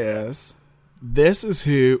 One is, this is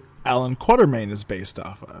who Alan Quatermain is based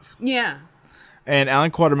off of. Yeah. And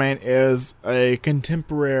Alan Quatermain is a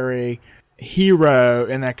contemporary hero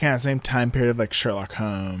in that kind of same time period of like Sherlock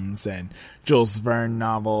Holmes and Jules Verne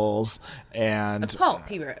novels and a pulp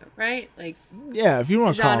hero, right? Like, yeah, if you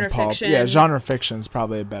want to call him pulp, fiction. Yeah, genre fiction is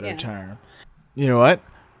probably a better term. You know what?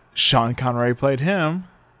 Sean Connery played him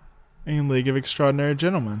in League of Extraordinary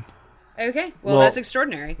Gentlemen. Okay, well that's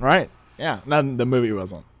extraordinary, right? Yeah, not the movie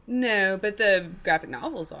wasn't. No, but the graphic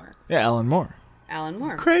novels are. Yeah, Alan Moore.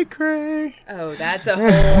 Cray cray. Oh, that's a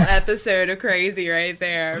whole episode of crazy right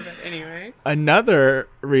there. But anyway. Another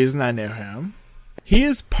reason I know him, he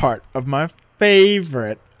is part of my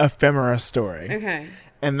favorite ephemera story. Okay.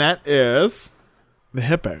 And that is the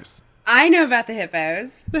hippos. I know about the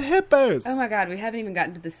hippos. The hippos. Oh my god, we haven't even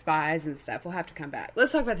gotten to the spies and stuff. We'll have to come back.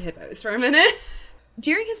 Let's talk about the hippos for a minute.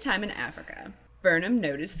 During his time in Africa, Burnham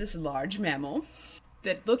noticed this large mammal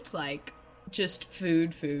that looked like just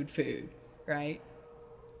food, right?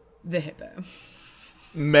 The hippo.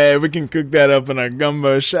 Man, we can cook that up in a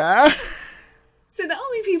gumbo shy. So the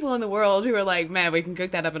only people in the world who are like, man, we can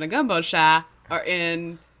cook that up in a gumbo shy are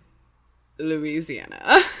in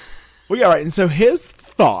Louisiana. Well, yeah, right. And so his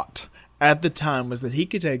thought at the time was that he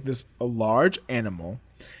could take a large animal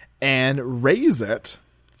and raise it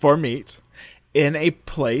for meat in a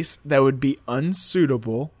place that would be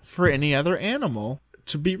unsuitable for any other animal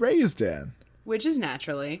to be raised in. Which is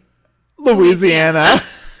naturally Louisiana.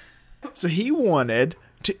 So he wanted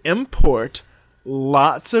to import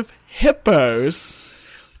lots of hippos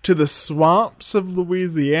to the swamps of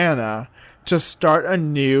Louisiana to start a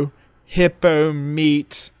new hippo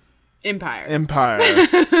meat empire.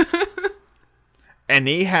 And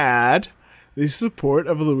he had the support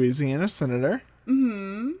of a Louisiana senator.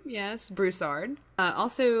 Mm-hmm. Yes, Broussard.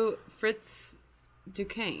 Also, Fritz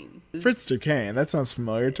Duquesne. Fritz Duquesne. That sounds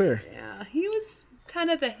familiar, too. Yeah, he was kind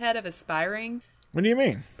of the head of aspiring. What do you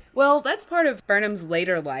mean? Well, that's part of Burnham's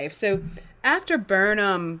later life. So after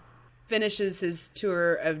Burnham finishes his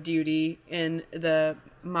tour of duty in the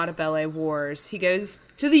Montebello Wars, he goes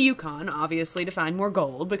to the Yukon, obviously, to find more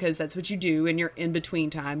gold, because that's what you do in your in-between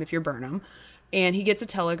time if you're Burnham. And he gets a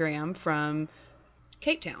telegram from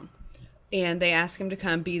Cape Town. And they ask him to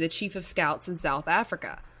come be the chief of scouts in South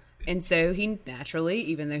Africa. And so he naturally,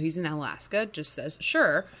 even though he's in Alaska, just says,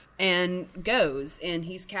 sure, and goes. And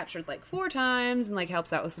he's captured like 4 times and like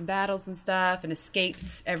helps out with some battles and stuff and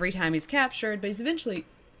escapes every time he's captured. But he's eventually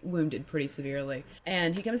wounded pretty severely.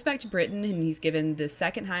 And he comes back to Britain and he's given the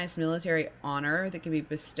second highest military honor that can be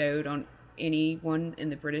bestowed on anyone in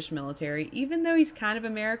the British military, even though he's kind of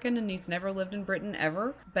American and he's never lived in Britain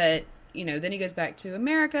ever. But you know, then he goes back to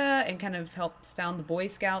America and kind of helps found the Boy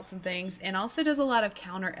Scouts and things, and also does a lot of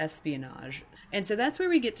counter-espionage. And so that's where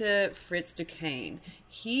we get to Fritz Duquesne.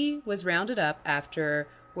 He was rounded up after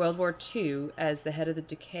World War II as the head of the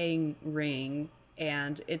Duquesne Ring,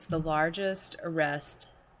 and it's the largest arrest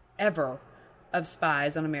ever of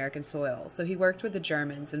spies on American soil. So he worked with the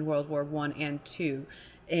Germans in World War I and II,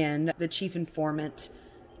 and the chief informant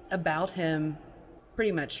about him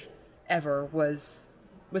pretty much ever was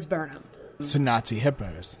Burnham. So Nazi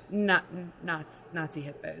hippos. Nazi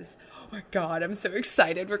hippos. Oh my god, I'm so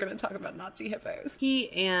excited. We're going to talk about Nazi hippos. He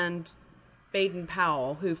and Baden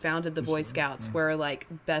Powell, who founded the Boy Scouts, were like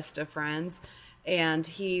best of friends. And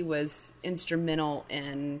he was instrumental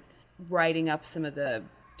in writing up some of the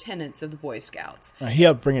tenets of the Boy Scouts. He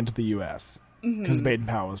helped bring it to the U.S. because Baden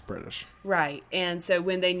Powell was British. Right. And so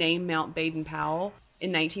when they named Mount Baden Powell, in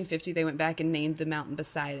 1950, they went back and named the mountain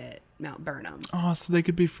beside it Mount Burnham. Oh, so they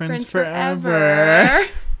could be friends forever.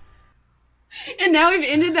 And now we've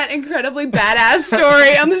ended that incredibly badass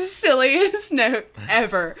story on the silliest note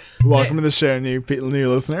ever. Welcome to the show, new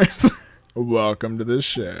listeners. Welcome to the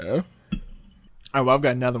show. Oh, well, I've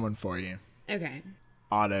got another one for you. Okay.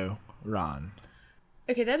 Otto Rahn.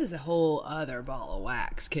 Okay, that is a whole other ball of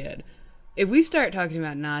wax, kid. If we start talking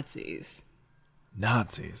about Nazis. I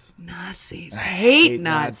hate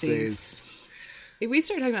Nazis. If we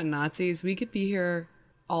start talking about Nazis, we could be here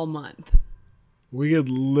all month. We could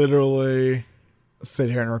literally sit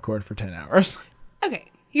here and record for 10 hours.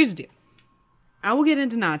 Okay, here's the deal. I will get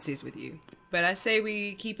into Nazis with you. But I say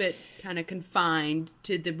we keep it kind of confined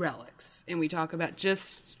to the relics, and we talk about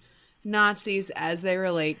just Nazis as they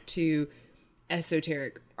relate to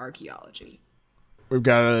esoteric archaeology. We've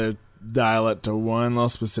got to dial it to one little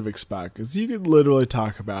specific spot, because you could literally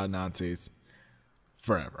talk about Nazis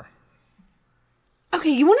forever. Okay,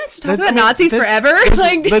 you want us to talk about Nazis forever?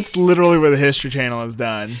 That's literally what the History Channel has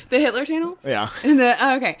done. The Hitler Channel? Yeah.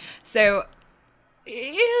 Okay, so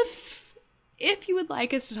if you would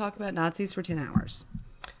like us to talk about Nazis for 10 hours,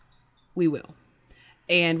 we will.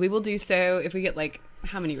 And we will do so if we get, like,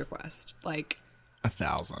 how many requests? Like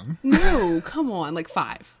 1,000. No, come on, like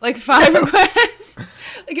 5. Like 5 requests.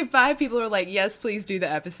 Like if 5 people are like, yes, please do the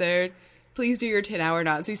episode. Please do your 10-hour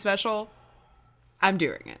Nazi special. I'm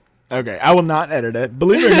doing it. Okay, I will not edit it.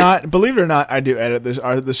 Believe it or not, I do edit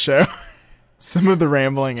the show. Some of the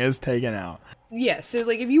rambling is taken out. Yes, so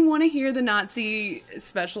like if you want to hear the Nazi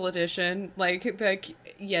special edition,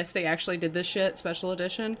 yes, they actually did this shit special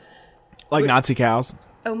edition. Like Nazi cows.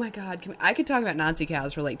 Oh my god, I could talk about Nazi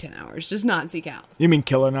cows for like 10 hours. Just Nazi cows. You mean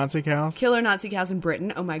killer Nazi cows? Killer Nazi cows in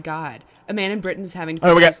Britain? Oh my god. A man in Britain is having...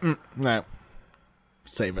 Oh, we got... no.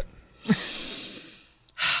 Save it.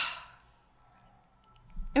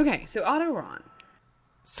 Okay, so Otto Rahn.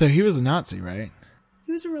 So he was a Nazi, right?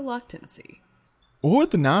 He was a reluctancy. What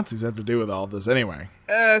would the Nazis have to do with all this anyway?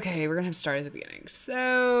 Okay, we're going to have to start at the beginning.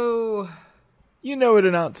 So... You know what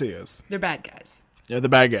a Nazi is. They're bad guys. Yeah, the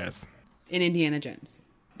bad guys. In Indiana Jones.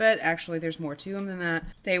 But actually, there's more to them than that.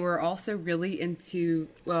 They were also really into,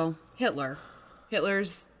 well, Hitler.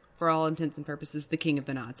 Hitler's, for all intents and purposes, the king of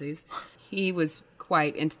the Nazis. He was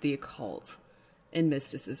quite into the occult and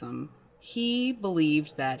mysticism. He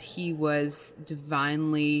believed that he was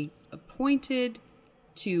divinely appointed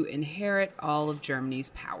to inherit all of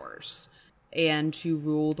Germany's powers and to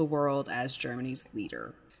rule the world as Germany's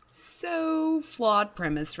leader. So, flawed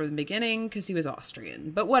premise from the beginning because he was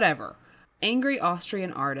Austrian, but whatever. Angry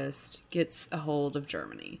Austrian artist gets a hold of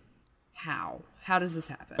Germany. How? How does this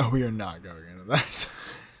happen? Oh, we are not going into that.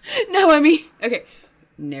 No, I mean, okay,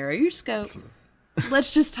 narrow your scope. Let's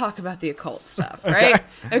just talk about the occult stuff, right?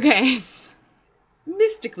 Okay.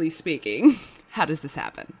 Mystically speaking, how does this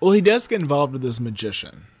happen? Well, he does get involved with this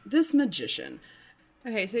magician.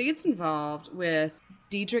 Okay, so he gets involved with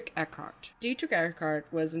Dietrich Eckart. Dietrich Eckart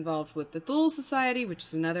was involved with the Thule Society, which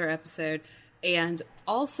is another episode, and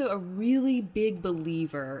also a really big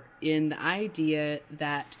believer in the idea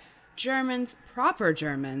that Germans, proper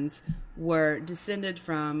Germans, were descended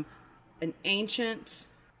from an ancient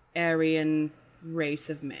Aryan race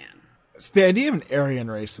of man. So the idea of an Aryan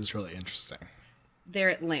race is really interesting. They're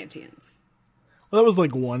Atlanteans. Well, that was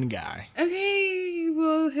like one guy. Okay,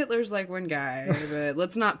 well, Hitler's like one guy, but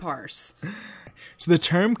let's not parse. So the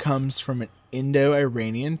term comes from an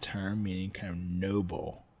Indo-Iranian term meaning kind of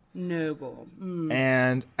noble. Noble. Mm.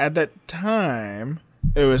 And at that time,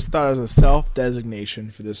 it was thought as a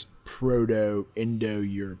self-designation for this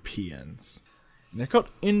proto-Indo-Europeans. And they're called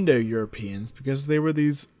Indo-Europeans because they were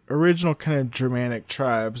these original kind of Germanic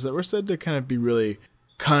tribes that were said to kind of be really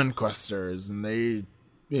conquestors, and they,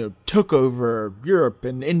 took over Europe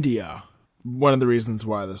and India. One of the reasons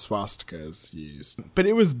why the swastika is used. But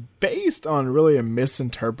it was based on really a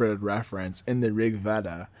misinterpreted reference in the Rig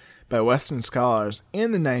Veda by Western scholars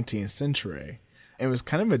in the 19th century. It was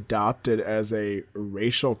kind of adopted as a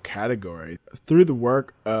racial category through the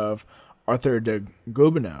work of Arthur de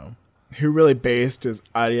Gobineau, who really based his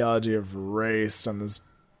ideology of race on this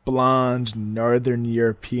blonde Northern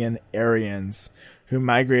European Aryans who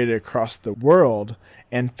migrated across the world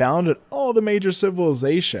and founded all the major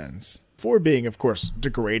civilizations, before being, of course,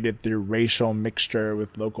 degraded through racial mixture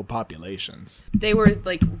with local populations. They were,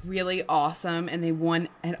 like, really awesome, and they won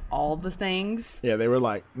at all the things. Yeah, they were,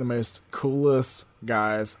 like, the most coolest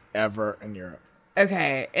guys ever in Europe.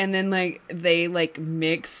 Okay, and then, like, they, like,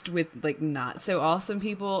 mixed with, like, not so awesome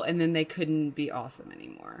people, and then they couldn't be awesome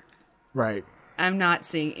anymore. Right. I'm not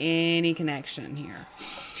seeing any connection here.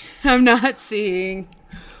 I'm not seeing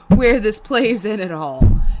where this plays in at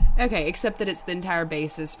all. Okay, except that it's the entire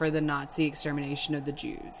basis for the Nazi extermination of the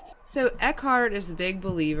Jews. So Eckhart is a big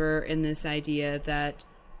believer in this idea that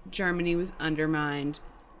Germany was undermined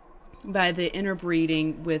by the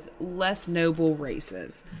interbreeding with less noble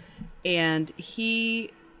races. And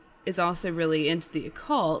he is also really into the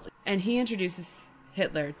occult, and he introduces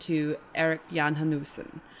Hitler to Erich Jan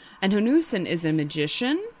Hanussen. And Hanussen is a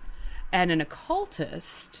magician, and an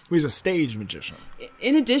occultist. He's a stage magician.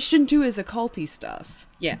 In addition to his occulty stuff,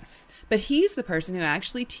 yes. But he's the person who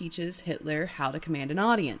actually teaches Hitler how to command an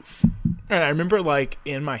audience. And I remember, like,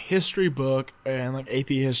 in my history book and, like, AP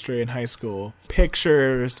history in high school,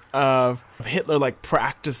 pictures of Hitler, like,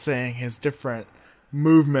 practicing his different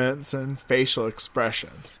movements and facial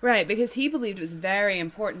expressions. Right, because he believed it was very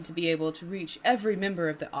important to be able to reach every member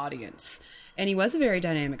of the audience. And he was a very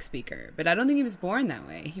dynamic speaker, but I don't think he was born that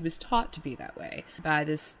way. He was taught to be that way by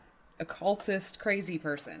this occultist, crazy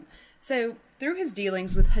person. So, through his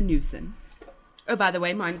dealings with Hanussen, oh, by the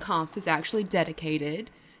way, Mein Kampf is actually dedicated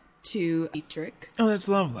to Dietrich. Oh, that's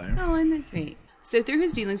lovely. Oh, and that's neat. So through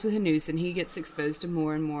his dealings with Hanussen, he gets exposed to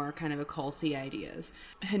more and more kind of occulty ideas.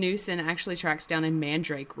 Hanussen actually tracks down a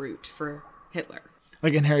mandrake root for Hitler.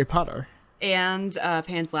 Like in Harry Potter. And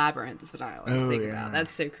Pan's Labyrinth is what I always think about.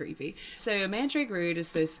 That's so creepy. So a mandrake root is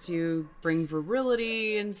supposed to bring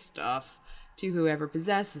virility and stuff to whoever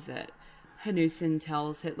possesses it. Hanussen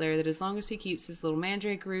tells Hitler that as long as he keeps his little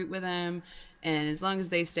mandrake root with him, and as long as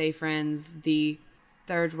they stay friends, the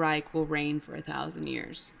Third Reich will reign for 1,000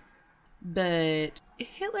 years. But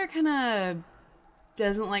Hitler kind of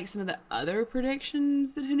doesn't like some of the other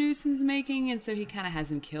predictions that Hanussen's making, and so he kind of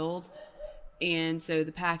has him killed. And so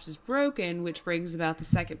the pact is broken, which brings about the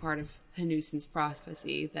second part of Hanussen's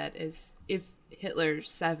prophecy, that is, if Hitler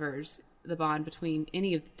severs the bond between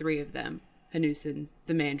any of the three of them, Hanussen,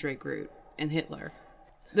 the mandrake root, and Hitler,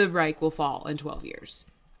 the Reich will fall in 12 years.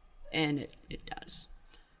 And it does.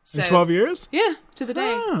 So, in 12 years? Yeah, to the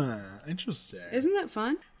day. Ah, interesting. Isn't that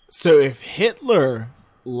fun? So if Hitler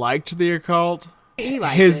liked the occult, he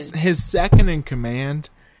liked his second in command,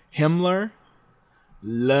 Himmler,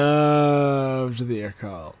 loved the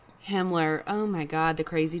occult. Himmler, oh my God, the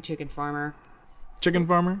crazy chicken farmer. Chicken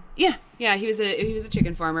farmer? Yeah, he was a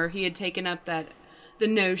chicken farmer. He had taken up the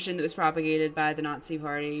notion that was propagated by the Nazi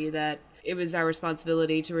Party that it was our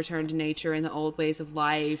responsibility to return to nature and the old ways of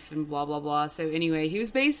life and blah, blah, blah. So anyway, he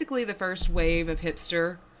was basically the first wave of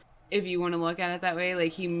hipster, if you want to look at it that way.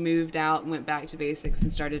 Like, he moved out and went back to basics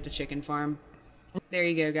and started a chicken farm. There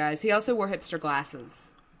you go, guys. He also wore hipster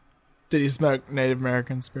glasses. Did he smoke Native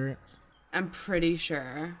American spirits? I'm pretty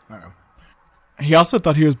sure. Oh. He also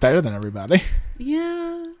thought he was better than everybody.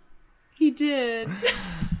 Yeah, he did.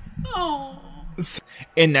 Oh.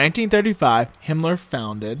 In 1935, Himmler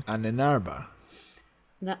founded Annihilate.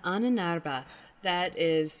 The Annihilate. That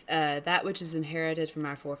is that which is inherited from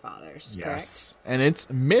our forefathers, yes. Correct? And its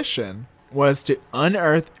mission was to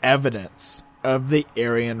unearth evidence of the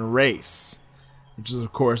Aryan race, which is,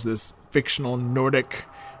 of course, this fictional Nordic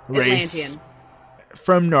race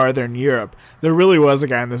from Northern Europe. There really was a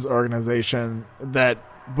guy in this organization that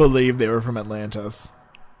believed they were from Atlantis.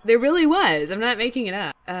 There really was. I'm not making it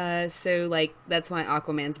up. So, like, that's why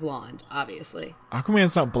Aquaman's blonde, obviously.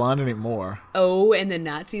 Aquaman's not blonde anymore. Oh, and the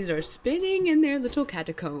Nazis are spinning in their little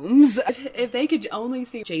catacombs. If they could only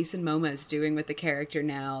see Jason Momoa doing with the character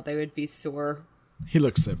now, they would be sore. He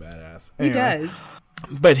looks so badass. Anyway. He does.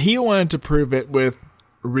 But he wanted to prove it with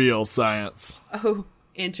real science. Oh,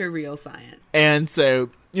 enter real science. And so,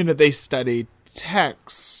 they studied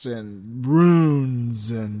texts and runes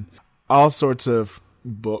and all sorts of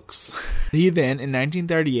books. He then, in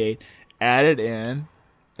 1938, added in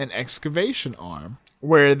an excavation arm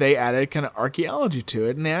where they added kind of archaeology to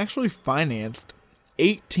it, and they actually financed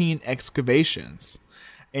 18 excavations,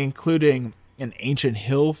 including an ancient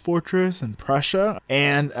hill fortress in Prussia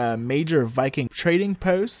and a major Viking trading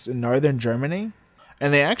post in northern Germany.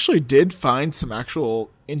 And they actually did find some actual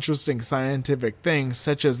interesting scientific things,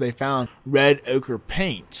 such as they found red ochre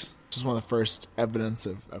paint, which is one of the first evidence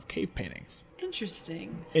of cave paintings.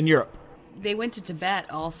 Interesting. In Europe. They went to Tibet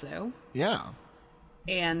also. Yeah.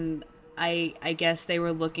 And I guess they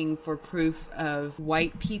were looking for proof of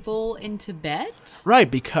white people in Tibet? Right,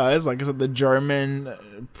 because, like I said, the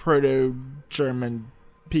German, proto-German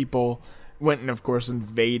people went and, of course,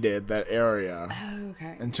 invaded that area. Oh,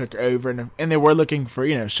 okay. And took over, and they were looking for,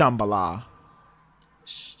 Shambhala.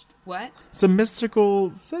 What? It's a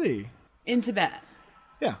mystical city. In Tibet.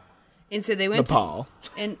 Yeah. And so they went Nepal.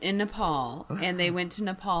 In Nepal, and they went to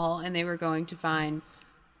Nepal, and they were going to find,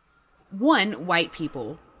 one, white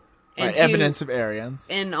people, and right, two, evidence of Aryans,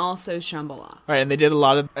 and also Shambhala. Right, and they did a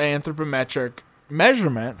lot of anthropometric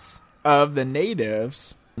measurements of the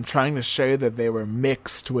natives, trying to show that they were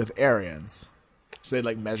mixed with Aryans. So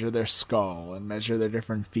they'd measure their skull and measure their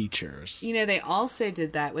different features. They also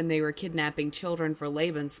did that when they were kidnapping children for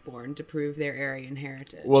Lebensborn to prove their Aryan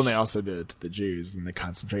heritage. Well, and they also did it to the Jews in the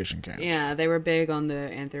concentration camps. Yeah, they were big on the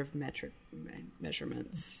anthropometric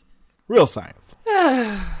measurements. Real science.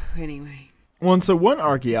 Anyway. Well, and so one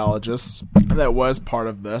archaeologist that was part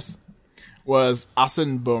of this was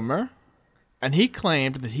Assenböhmer, and he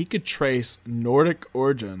claimed that he could trace Nordic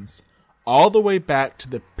origins all the way back to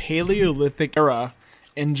the Paleolithic era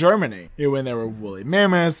in Germany, when there were woolly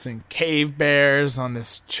mammoths and cave bears on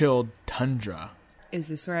this chilled tundra. Is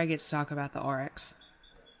this where I get to talk about the oryx?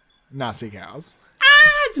 Nazi cows.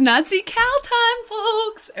 It's Nazi cow time,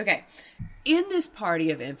 folks! Okay. In this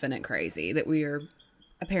party of infinite crazy that we are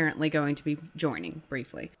apparently going to be joining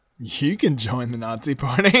briefly. You can join the Nazi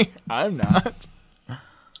party. I'm not. I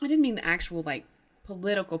didn't mean the actual,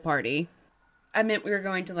 political party. I meant we were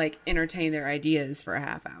going to, entertain their ideas for a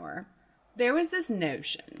half hour. There was this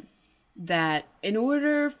notion that in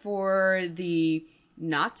order for the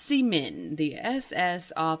Nazi men, the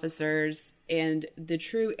SS officers, and the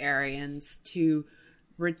true Aryans to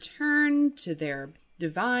return to their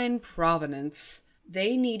divine provenance,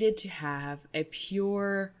 they needed to have a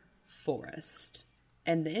pure forest.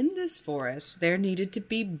 And in this forest, there needed to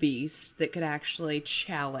be beasts that could actually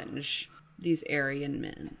challenge these Aryan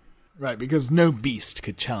men. Right, because no beast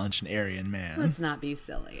could challenge an Aryan man. Let's not be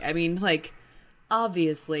silly. I mean,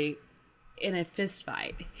 obviously, in a fist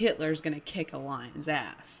fight, Hitler's going to kick a lion's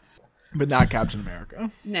ass. But not Captain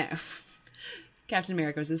America. No. Captain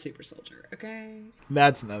America was a super soldier, okay?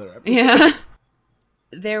 That's another episode. Yeah.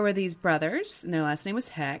 There were these brothers, and their last name was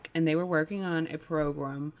Heck, and they were working on a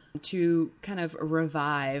program to kind of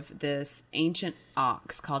revive this ancient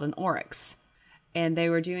ox called an oryx. And they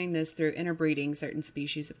were doing this through interbreeding certain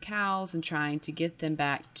species of cows and trying to get them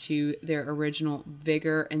back to their original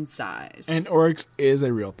vigor and size. And oryx is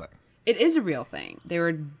a real thing. It is a real thing. They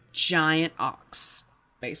were giant ox,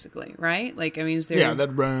 basically, right?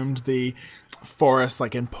 That roamed the forest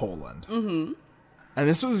in Poland. Mm-hmm. And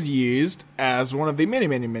this was used as one of the many,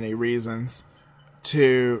 many, many reasons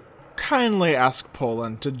to kindly ask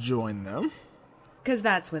Poland to join them. Because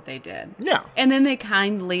that's what they did. Yeah. And then they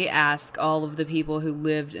kindly asked all of the people who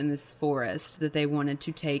lived in this forest that they wanted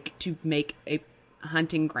to make a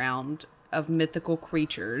hunting ground of mythical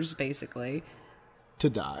creatures, basically. To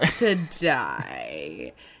die.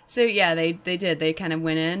 So yeah, they did. They kind of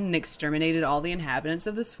went in and exterminated all the inhabitants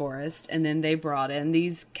of this forest, and then they brought in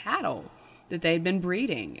these cattle that they'd been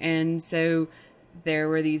breeding. And so there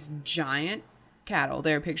were these giant cattle.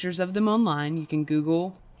 There are pictures of them online. You can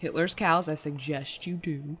Google Hitler's cows. I suggest you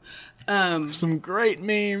do. Some great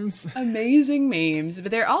memes. Amazing memes.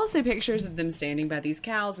 But there are also pictures of them standing by these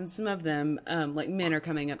cows, and some of them, men are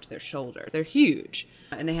coming up to their shoulder. They're huge.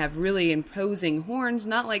 And they have really imposing horns,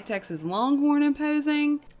 not like Texas Longhorn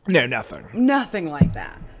imposing. No, nothing. Nothing like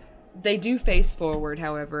that. They do face forward,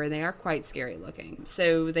 however, and they are quite scary looking.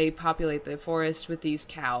 So they populate the forest with these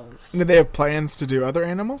cows. Do they have plans to do other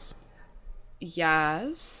animals?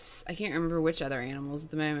 Yes. I can't remember which other animals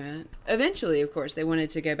at the moment. Eventually, of course, they wanted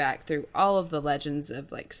to go back through all of the legends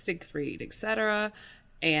of Siegfried, etc.,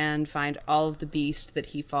 and find all of the beasts that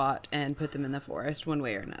he fought and put them in the forest one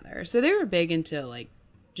way or another. So they were big into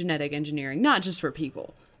genetic engineering, not just for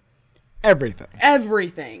people.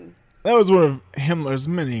 Everything. That was one of Himmler's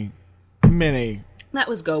many. That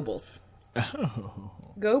was Goebbels. Oh.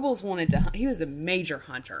 Goebbels wanted to hunt. He was a major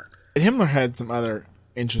hunter. Himmler had some other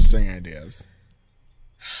interesting ideas.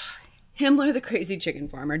 Himmler, the crazy chicken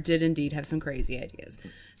farmer, did indeed have some crazy ideas.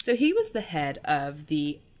 So he was the head of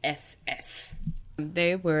the SS.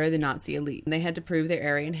 They were the Nazi elite. They had to prove their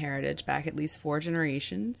Aryan heritage back at least 4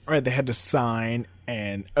 generations. Right, they had to sign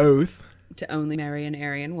an oath to only marry an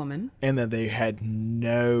Aryan woman. And that they had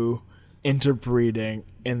no interbreeding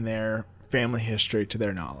in their family history to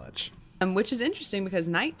their knowledge. Which is interesting because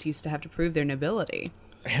knights used to have to prove their nobility.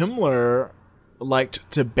 Himmler liked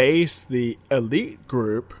to base the elite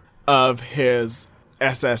group of his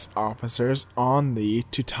SS officers on the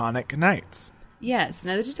Teutonic Knights. Yes.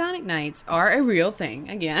 Now, the Teutonic Knights are a real thing.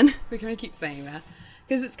 Again, we're going to keep saying that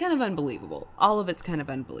because it's kind of unbelievable. All of it's kind of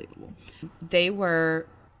unbelievable. They were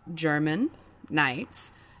German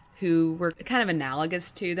knights who were kind of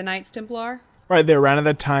analogous to the Knights Templar. Right, they're around at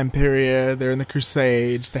that time period. They're in the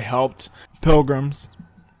Crusades. They helped pilgrims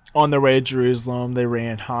on their way to Jerusalem. They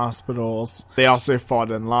ran hospitals. They also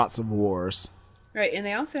fought in lots of wars. Right, and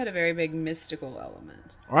they also had a very big mystical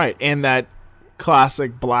element. Right, and that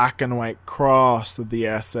classic black and white cross that the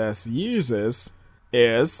SS uses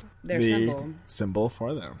is their symbol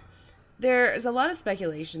for them. There's a lot of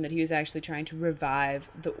speculation that he was actually trying to revive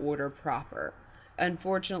the order proper.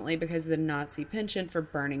 Unfortunately, because of the Nazi penchant for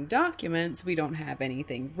burning documents, we don't have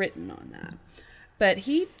anything written on that. But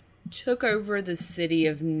he took over the city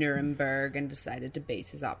of Nuremberg and decided to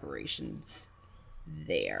base his operations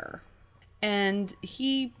there. And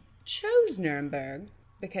he chose Nuremberg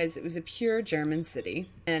because it was a pure German city,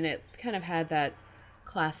 and it kind of had that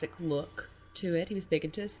classic look to it. He was big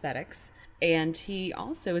into aesthetics, and he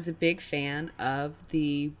also was a big fan of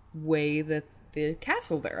the way that the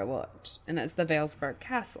castle there looked, and that's the Valsburg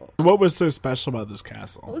Castle. What was so special about this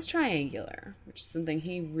castle? It was triangular, which is something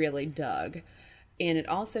he really dug. And it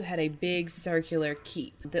also had a big circular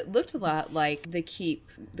keep that looked a lot like the keep,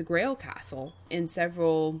 the Grail Castle, in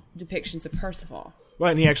several depictions of Percival.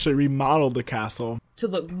 Right, and he actually remodeled the castle to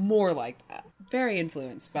look more like that. Very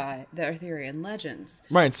influenced by the Arthurian legends.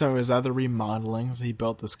 Right, so his other remodelings, he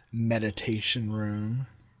built this meditation room.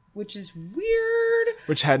 Which is weird.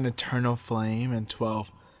 Which had an eternal flame and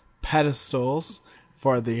 12 pedestals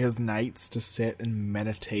for his knights to sit and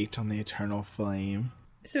meditate on the eternal flame.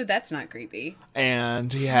 So that's not creepy.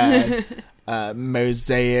 And he had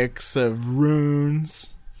mosaics of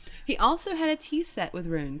runes. He also had a tea set with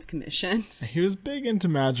runes commissioned. He was big into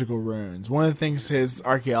magical runes. One of the things his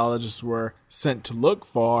archaeologists were sent to look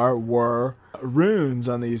for were runes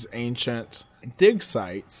on these ancient dig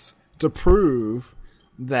sites to prove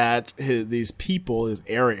that these people, these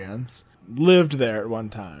Aryans, lived there at one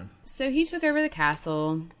time. So he took over the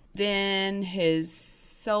castle. Then his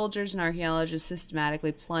soldiers and archaeologists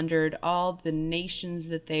systematically plundered all the nations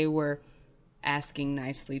that they were asking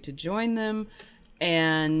nicely to join them,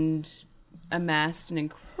 and amassed an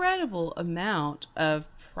incredible amount of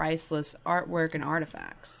priceless artwork and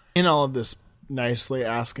artifacts. In all of this nicely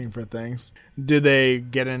asking for things, did they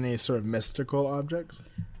get any sort of mystical objects?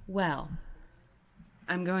 Well,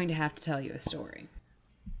 I'm going to have to tell you a story.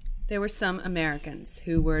 There were some Americans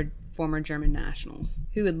who were former German nationals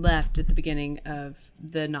who had left at the beginning of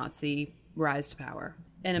the Nazi rise to power.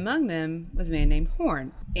 And among them was a man named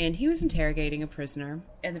Horn. And he was interrogating a prisoner.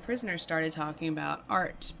 And the prisoner started talking about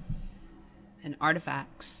art and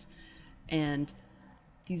artifacts and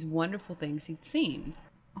these wonderful things he'd seen.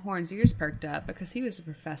 Horn's ears perked up because he was a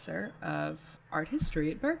professor of art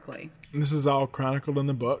history at Berkeley. And this is all chronicled in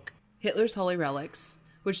the book. Hitler's Holy Relics,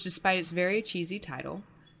 which despite its very cheesy title,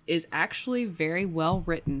 is actually very well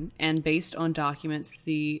written and based on documents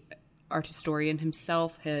the art historian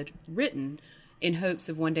himself had written in hopes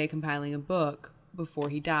of one day compiling a book before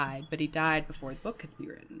he died, but he died before the book could be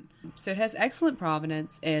written. So it has excellent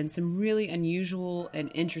provenance and some really unusual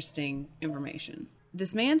and interesting information.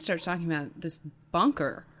 This man starts talking about this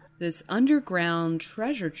bunker, this underground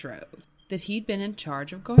treasure trove that he'd been in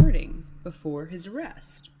charge of guarding before his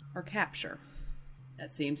arrest or capture.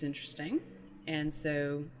 That seems interesting. And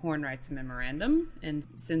so Horn writes a memorandum and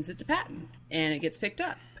sends it to Patton. And it gets picked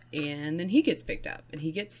up. And then he gets picked up. And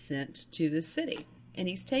he gets sent to the city. And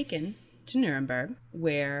he's taken to Nuremberg,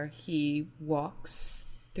 where he walks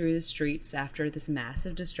through the streets after this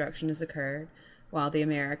massive destruction has occurred, while the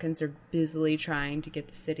Americans are busily trying to get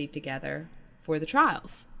the city together for the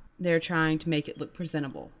trials. They're trying to make it look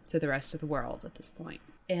presentable to the rest of the world at this point.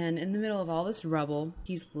 And in the middle of all this rubble,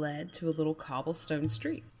 he's led to a little cobblestone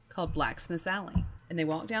street called Blacksmith's Alley. And they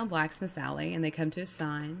walk down Blacksmith's Alley and they come to a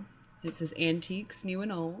sign. And it says antiques, new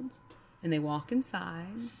and old. And they walk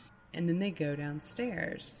inside and then they go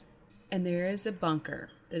downstairs. And there is a bunker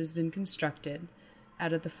that has been constructed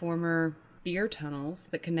out of the former beer tunnels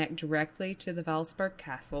that connect directly to the Valsburg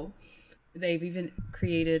Castle. They've even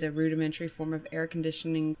created a rudimentary form of air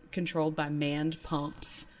conditioning controlled by manned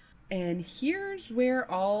pumps. And here's where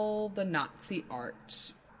all the Nazi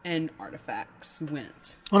art and artifacts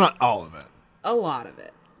went. Well, not all of it. A lot of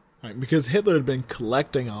it. Right, because Hitler had been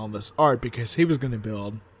collecting all this art because he was going to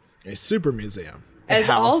build a super museum. As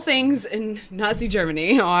all things in Nazi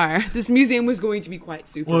Germany are, this museum was going to be quite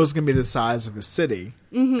super. Well, it was going to be the size of a city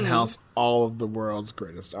and house all of the world's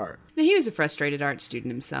greatest art. Now, he was a frustrated art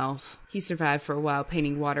student himself. He survived for a while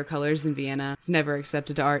painting watercolors in Vienna. He's never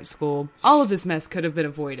accepted to art school. All of this mess could have been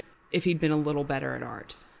avoided if he'd been a little better at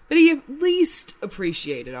art. But he at least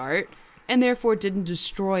appreciated art, and therefore didn't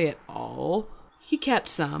destroy it all. He kept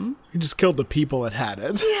some. He just killed the people that had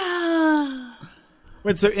it. Yeah.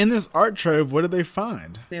 Wait, so in this art trove, what did they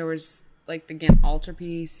find? There was, like, the Ghent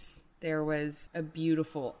altarpiece. There was a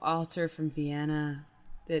beautiful altar from Vienna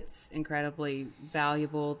that's incredibly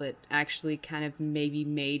valuable, that actually kind of maybe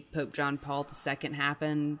made Pope John Paul II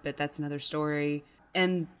happen, but that's another story.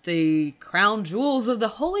 And the crown jewels of the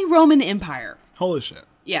Holy Roman Empire. Holy shit.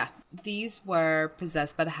 Yeah. These were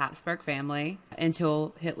possessed by the Habsburg family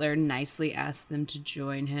until Hitler nicely asked them to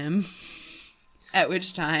join him. At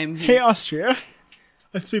which time... Hey, Austria.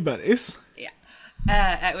 Let's be buddies. Yeah.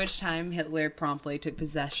 At which time Hitler promptly took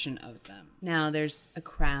possession of them. Now there's a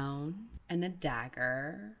crown and a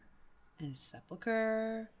dagger and a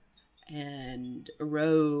sepulcher and a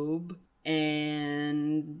robe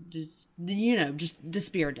and just the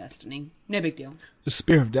Spear of Destiny. No big deal. The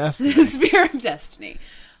Spear of Destiny. The Spear of Destiny.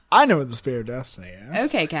 I know what the Spear of Destiny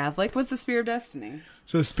is. Okay, Catholic. What's the Spear of Destiny?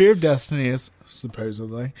 So the Spear of Destiny is,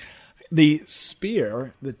 supposedly, the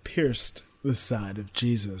spear that pierced the side of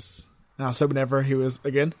Jesus. Now, so whenever he was,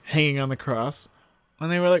 again, hanging on the cross,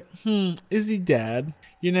 and they were like, is he dead?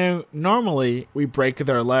 Normally we break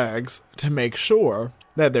their legs to make sure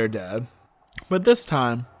that they're dead. But this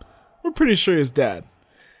time, we're pretty sure he's dead.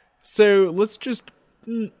 So let's just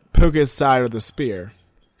poke his side with a spear.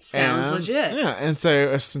 Sounds legit. Yeah, and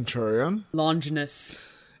so a centurion. Longinus.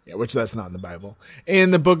 Yeah, which that's not in the Bible. In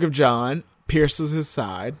the book of John, pierces his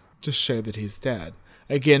side to show that he's dead.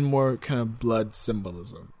 Again, more kind of blood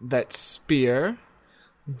symbolism. That spear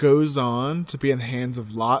goes on to be in the hands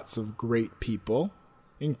of lots of great people,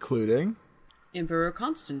 including Emperor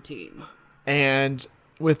Constantine. And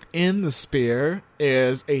within the spear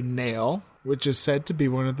is a nail, which is said to be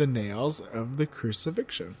one of the nails of the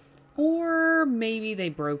crucifixion. Or maybe they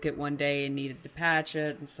broke it one day and needed to patch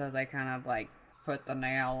it, and so they kind of put the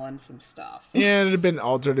nail in some stuff. Yeah, it had been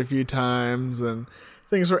altered a few times, and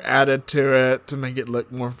things were added to it to make it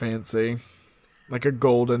look more fancy. Like a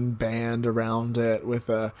golden band around it with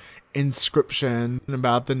a inscription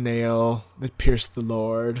about the nail that pierced the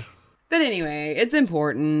Lord. But anyway, it's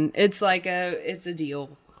important. It's it's a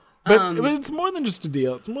deal. But it's more than just a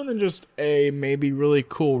deal. It's more than just a maybe really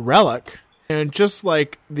cool relic. And just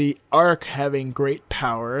like the Ark having great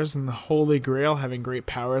powers and the Holy Grail having great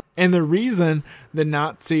powers, and the reason the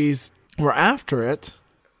Nazis were after it,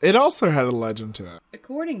 it also had a legend to it.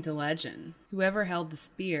 According to legend, whoever held the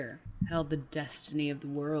spear held the destiny of the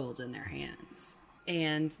world in their hands.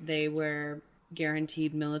 And they were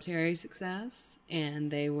guaranteed military success,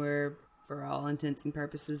 and they were, for all intents and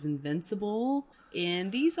purposes, invincible.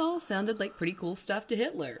 And these all sounded like pretty cool stuff to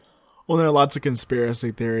Hitler. Well, there are lots of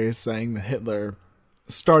conspiracy theories saying that Hitler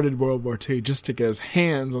started World War II just to get his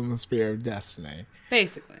hands on the Spear of Destiny.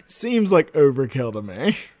 Basically. Seems like overkill to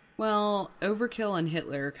me. Well, overkill and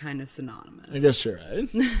Hitler are kind of synonymous. I guess you're right.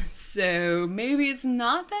 So maybe it's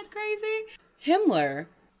not that crazy. Himmler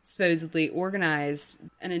supposedly organized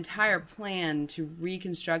an entire plan to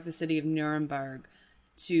reconstruct the city of Nuremberg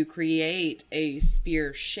to create a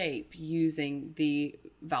spear shape using the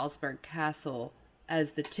Walsburg Castle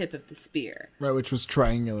as the tip of the spear. Right, which was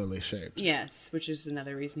triangularly shaped. Yes, which is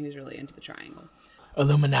another reason he was really into the triangle.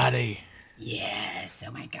 Illuminati. Yes,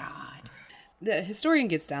 oh my god. The historian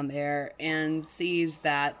gets down there and sees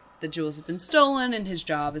that the jewels have been stolen and his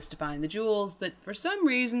job is to find the jewels, but for some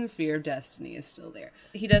reason the Spear of Destiny is still there.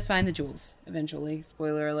 He does find the jewels eventually.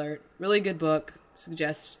 Spoiler alert. Really good book.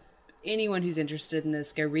 Suggest anyone who's interested in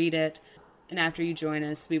this go read it. And after you join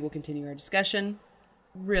us, we will continue our discussion.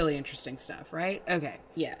 Really interesting stuff, right? Okay.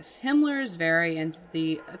 Yes. Himmler is very into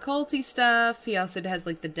the occulty stuff. He also has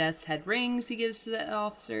the death's head rings he gives to the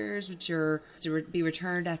officers, which are to be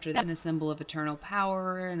returned after that, and a symbol of eternal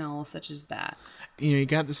power and all such as that. You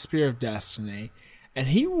got the Spear of Destiny, and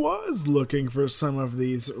he was looking for some of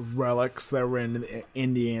these relics that were in the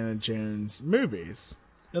Indiana Jones movies.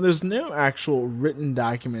 Now, there's no actual written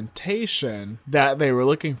documentation that they were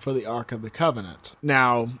looking for the Ark of the Covenant.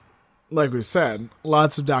 Now, like we said,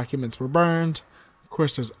 lots of documents were burned. Of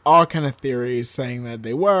course, there's all kind of theories saying that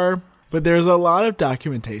they were, but there's a lot of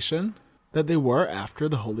documentation that they were after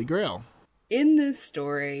the Holy Grail. In this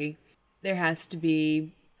story, there has to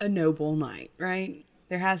be a noble knight, right?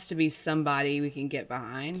 There has to be somebody we can get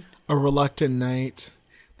behind. A reluctant knight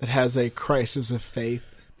that has a crisis of faith.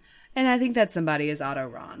 And I think that somebody is Otto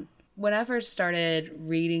Rahn. When I first started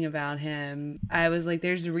reading about him, I was like,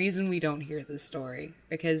 there's a reason we don't hear this story.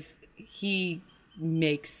 Because he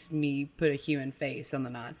makes me put a human face on the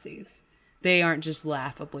Nazis. They aren't just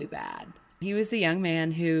laughably bad. He was a young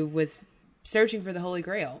man who was searching for the Holy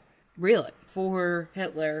Grail, really, before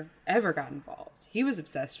Hitler ever got involved. He was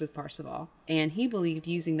obsessed with Parsifal, and he believed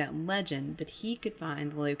using that legend that he could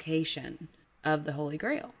find the location of the Holy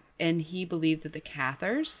Grail. And he believed that the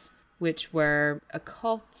Cathars, which were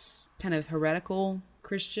occult, kind of heretical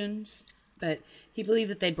Christians, but he believed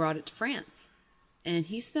that they brought it to France. And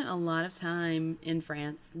he spent a lot of time in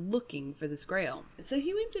France looking for this Grail. So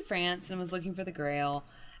he went to France and was looking for the Grail.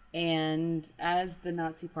 And as the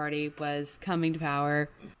Nazi Party was coming to power,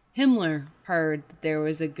 Himmler heard that there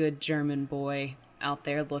was a good German boy out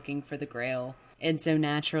there looking for the Grail. And so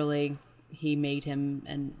naturally, he made him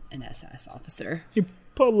an SS officer. He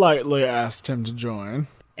politely asked him to join.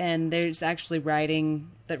 And there's actually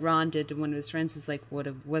writing that Ron did to one of his friends is like, what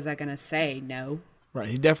was I going to say? No. Right,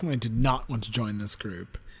 he definitely did not want to join this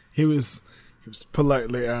group. He was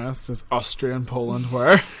politely asked, as Austria and Poland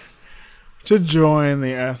were. to join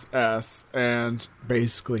the SS and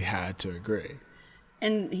basically had to agree.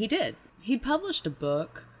 And he did. He'd published a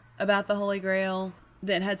book about the Holy Grail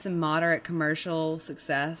that had some moderate commercial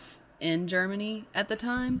success in Germany at the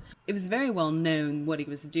time. It was very well known what he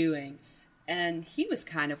was doing, and he was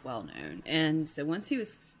kind of well known. And so once he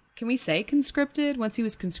was, can we say conscripted? Once he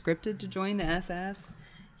was conscripted to join the SS,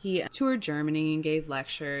 he toured Germany and gave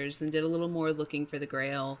lectures and did a little more looking for the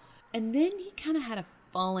Grail. And then he kind of had a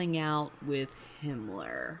falling out with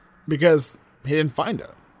Himmler. Because he didn't find it.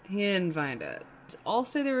 He didn't find it.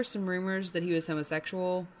 Also, there were some rumors that he was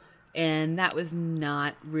homosexual, and that was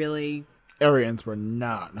not really... Aryans were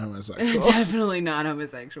not homosexual. Definitely not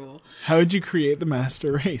homosexual. How would you create the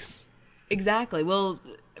master race? Exactly. Well,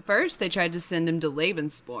 first they tried to send him to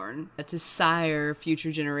Lebensborn to sire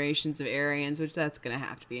future generations of Aryans, which that's going to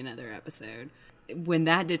have to be another episode. When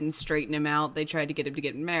that didn't straighten him out, they tried to get him to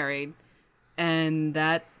get married, and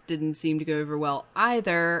that didn't seem to go over well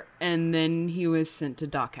either, and then he was sent to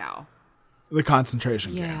Dachau. The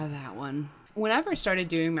concentration camp. Yeah, that one. When I first started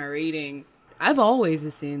doing my reading, I've always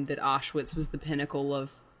assumed that Auschwitz was the pinnacle of,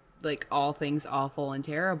 like, all things awful and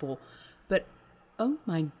terrible. But, oh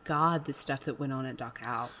my God, the stuff that went on at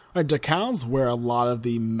Dachau. Right, Dachau's where a lot of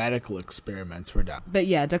the medical experiments were done. But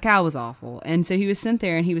yeah, Dachau was awful. And so he was sent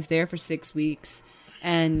there, and he was there for 6 weeks,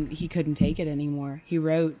 and he couldn't take it anymore. He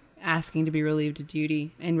wrote asking to be relieved of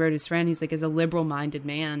duty, and wrote his friend, he's like, as a liberal-minded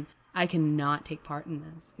man, I cannot take part in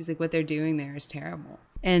this. He's like, what they're doing there is terrible.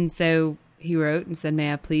 And so he wrote and said,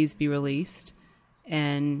 may I please be released?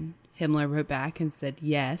 And Himmler wrote back and said,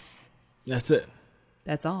 yes. That's it.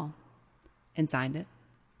 That's all. And signed it.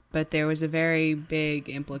 But there was a very big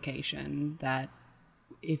implication that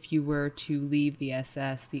if you were to leave the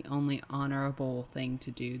SS, the only honorable thing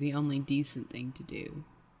to do, the only decent thing to do,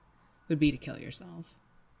 would be to kill yourself.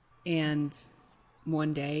 And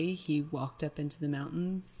one day he walked up into the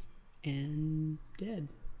mountains and did.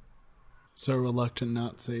 So reluctant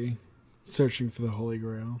Nazi, searching for the Holy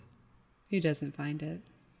Grail. Who doesn't find it?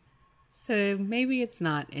 So maybe it's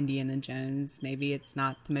not Indiana Jones, maybe it's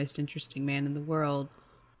not the most interesting man in the world,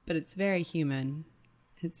 but it's very human.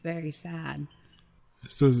 It's very sad.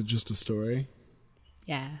 So is it just a story?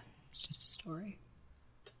 Yeah, it's just a story.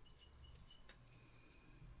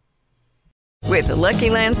 With the Lucky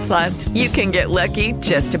Land Slots, you can get lucky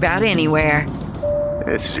just about anywhere.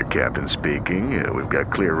 This is your captain speaking. We've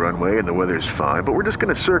got clear runway and the weather's fine, but we're just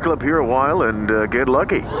going to circle up here a while and get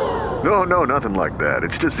lucky. No, nothing like that.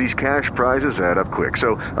 It's just these cash prizes add up quick.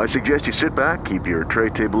 So I suggest you sit back, keep your tray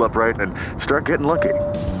table upright, and start getting lucky.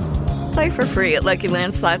 Play for free at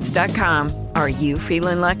LuckyLandSlots.com. Are you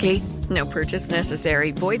feeling lucky? No purchase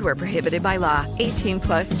necessary. Void where prohibited by law.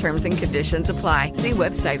 18+ terms and conditions apply. See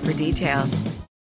website for details.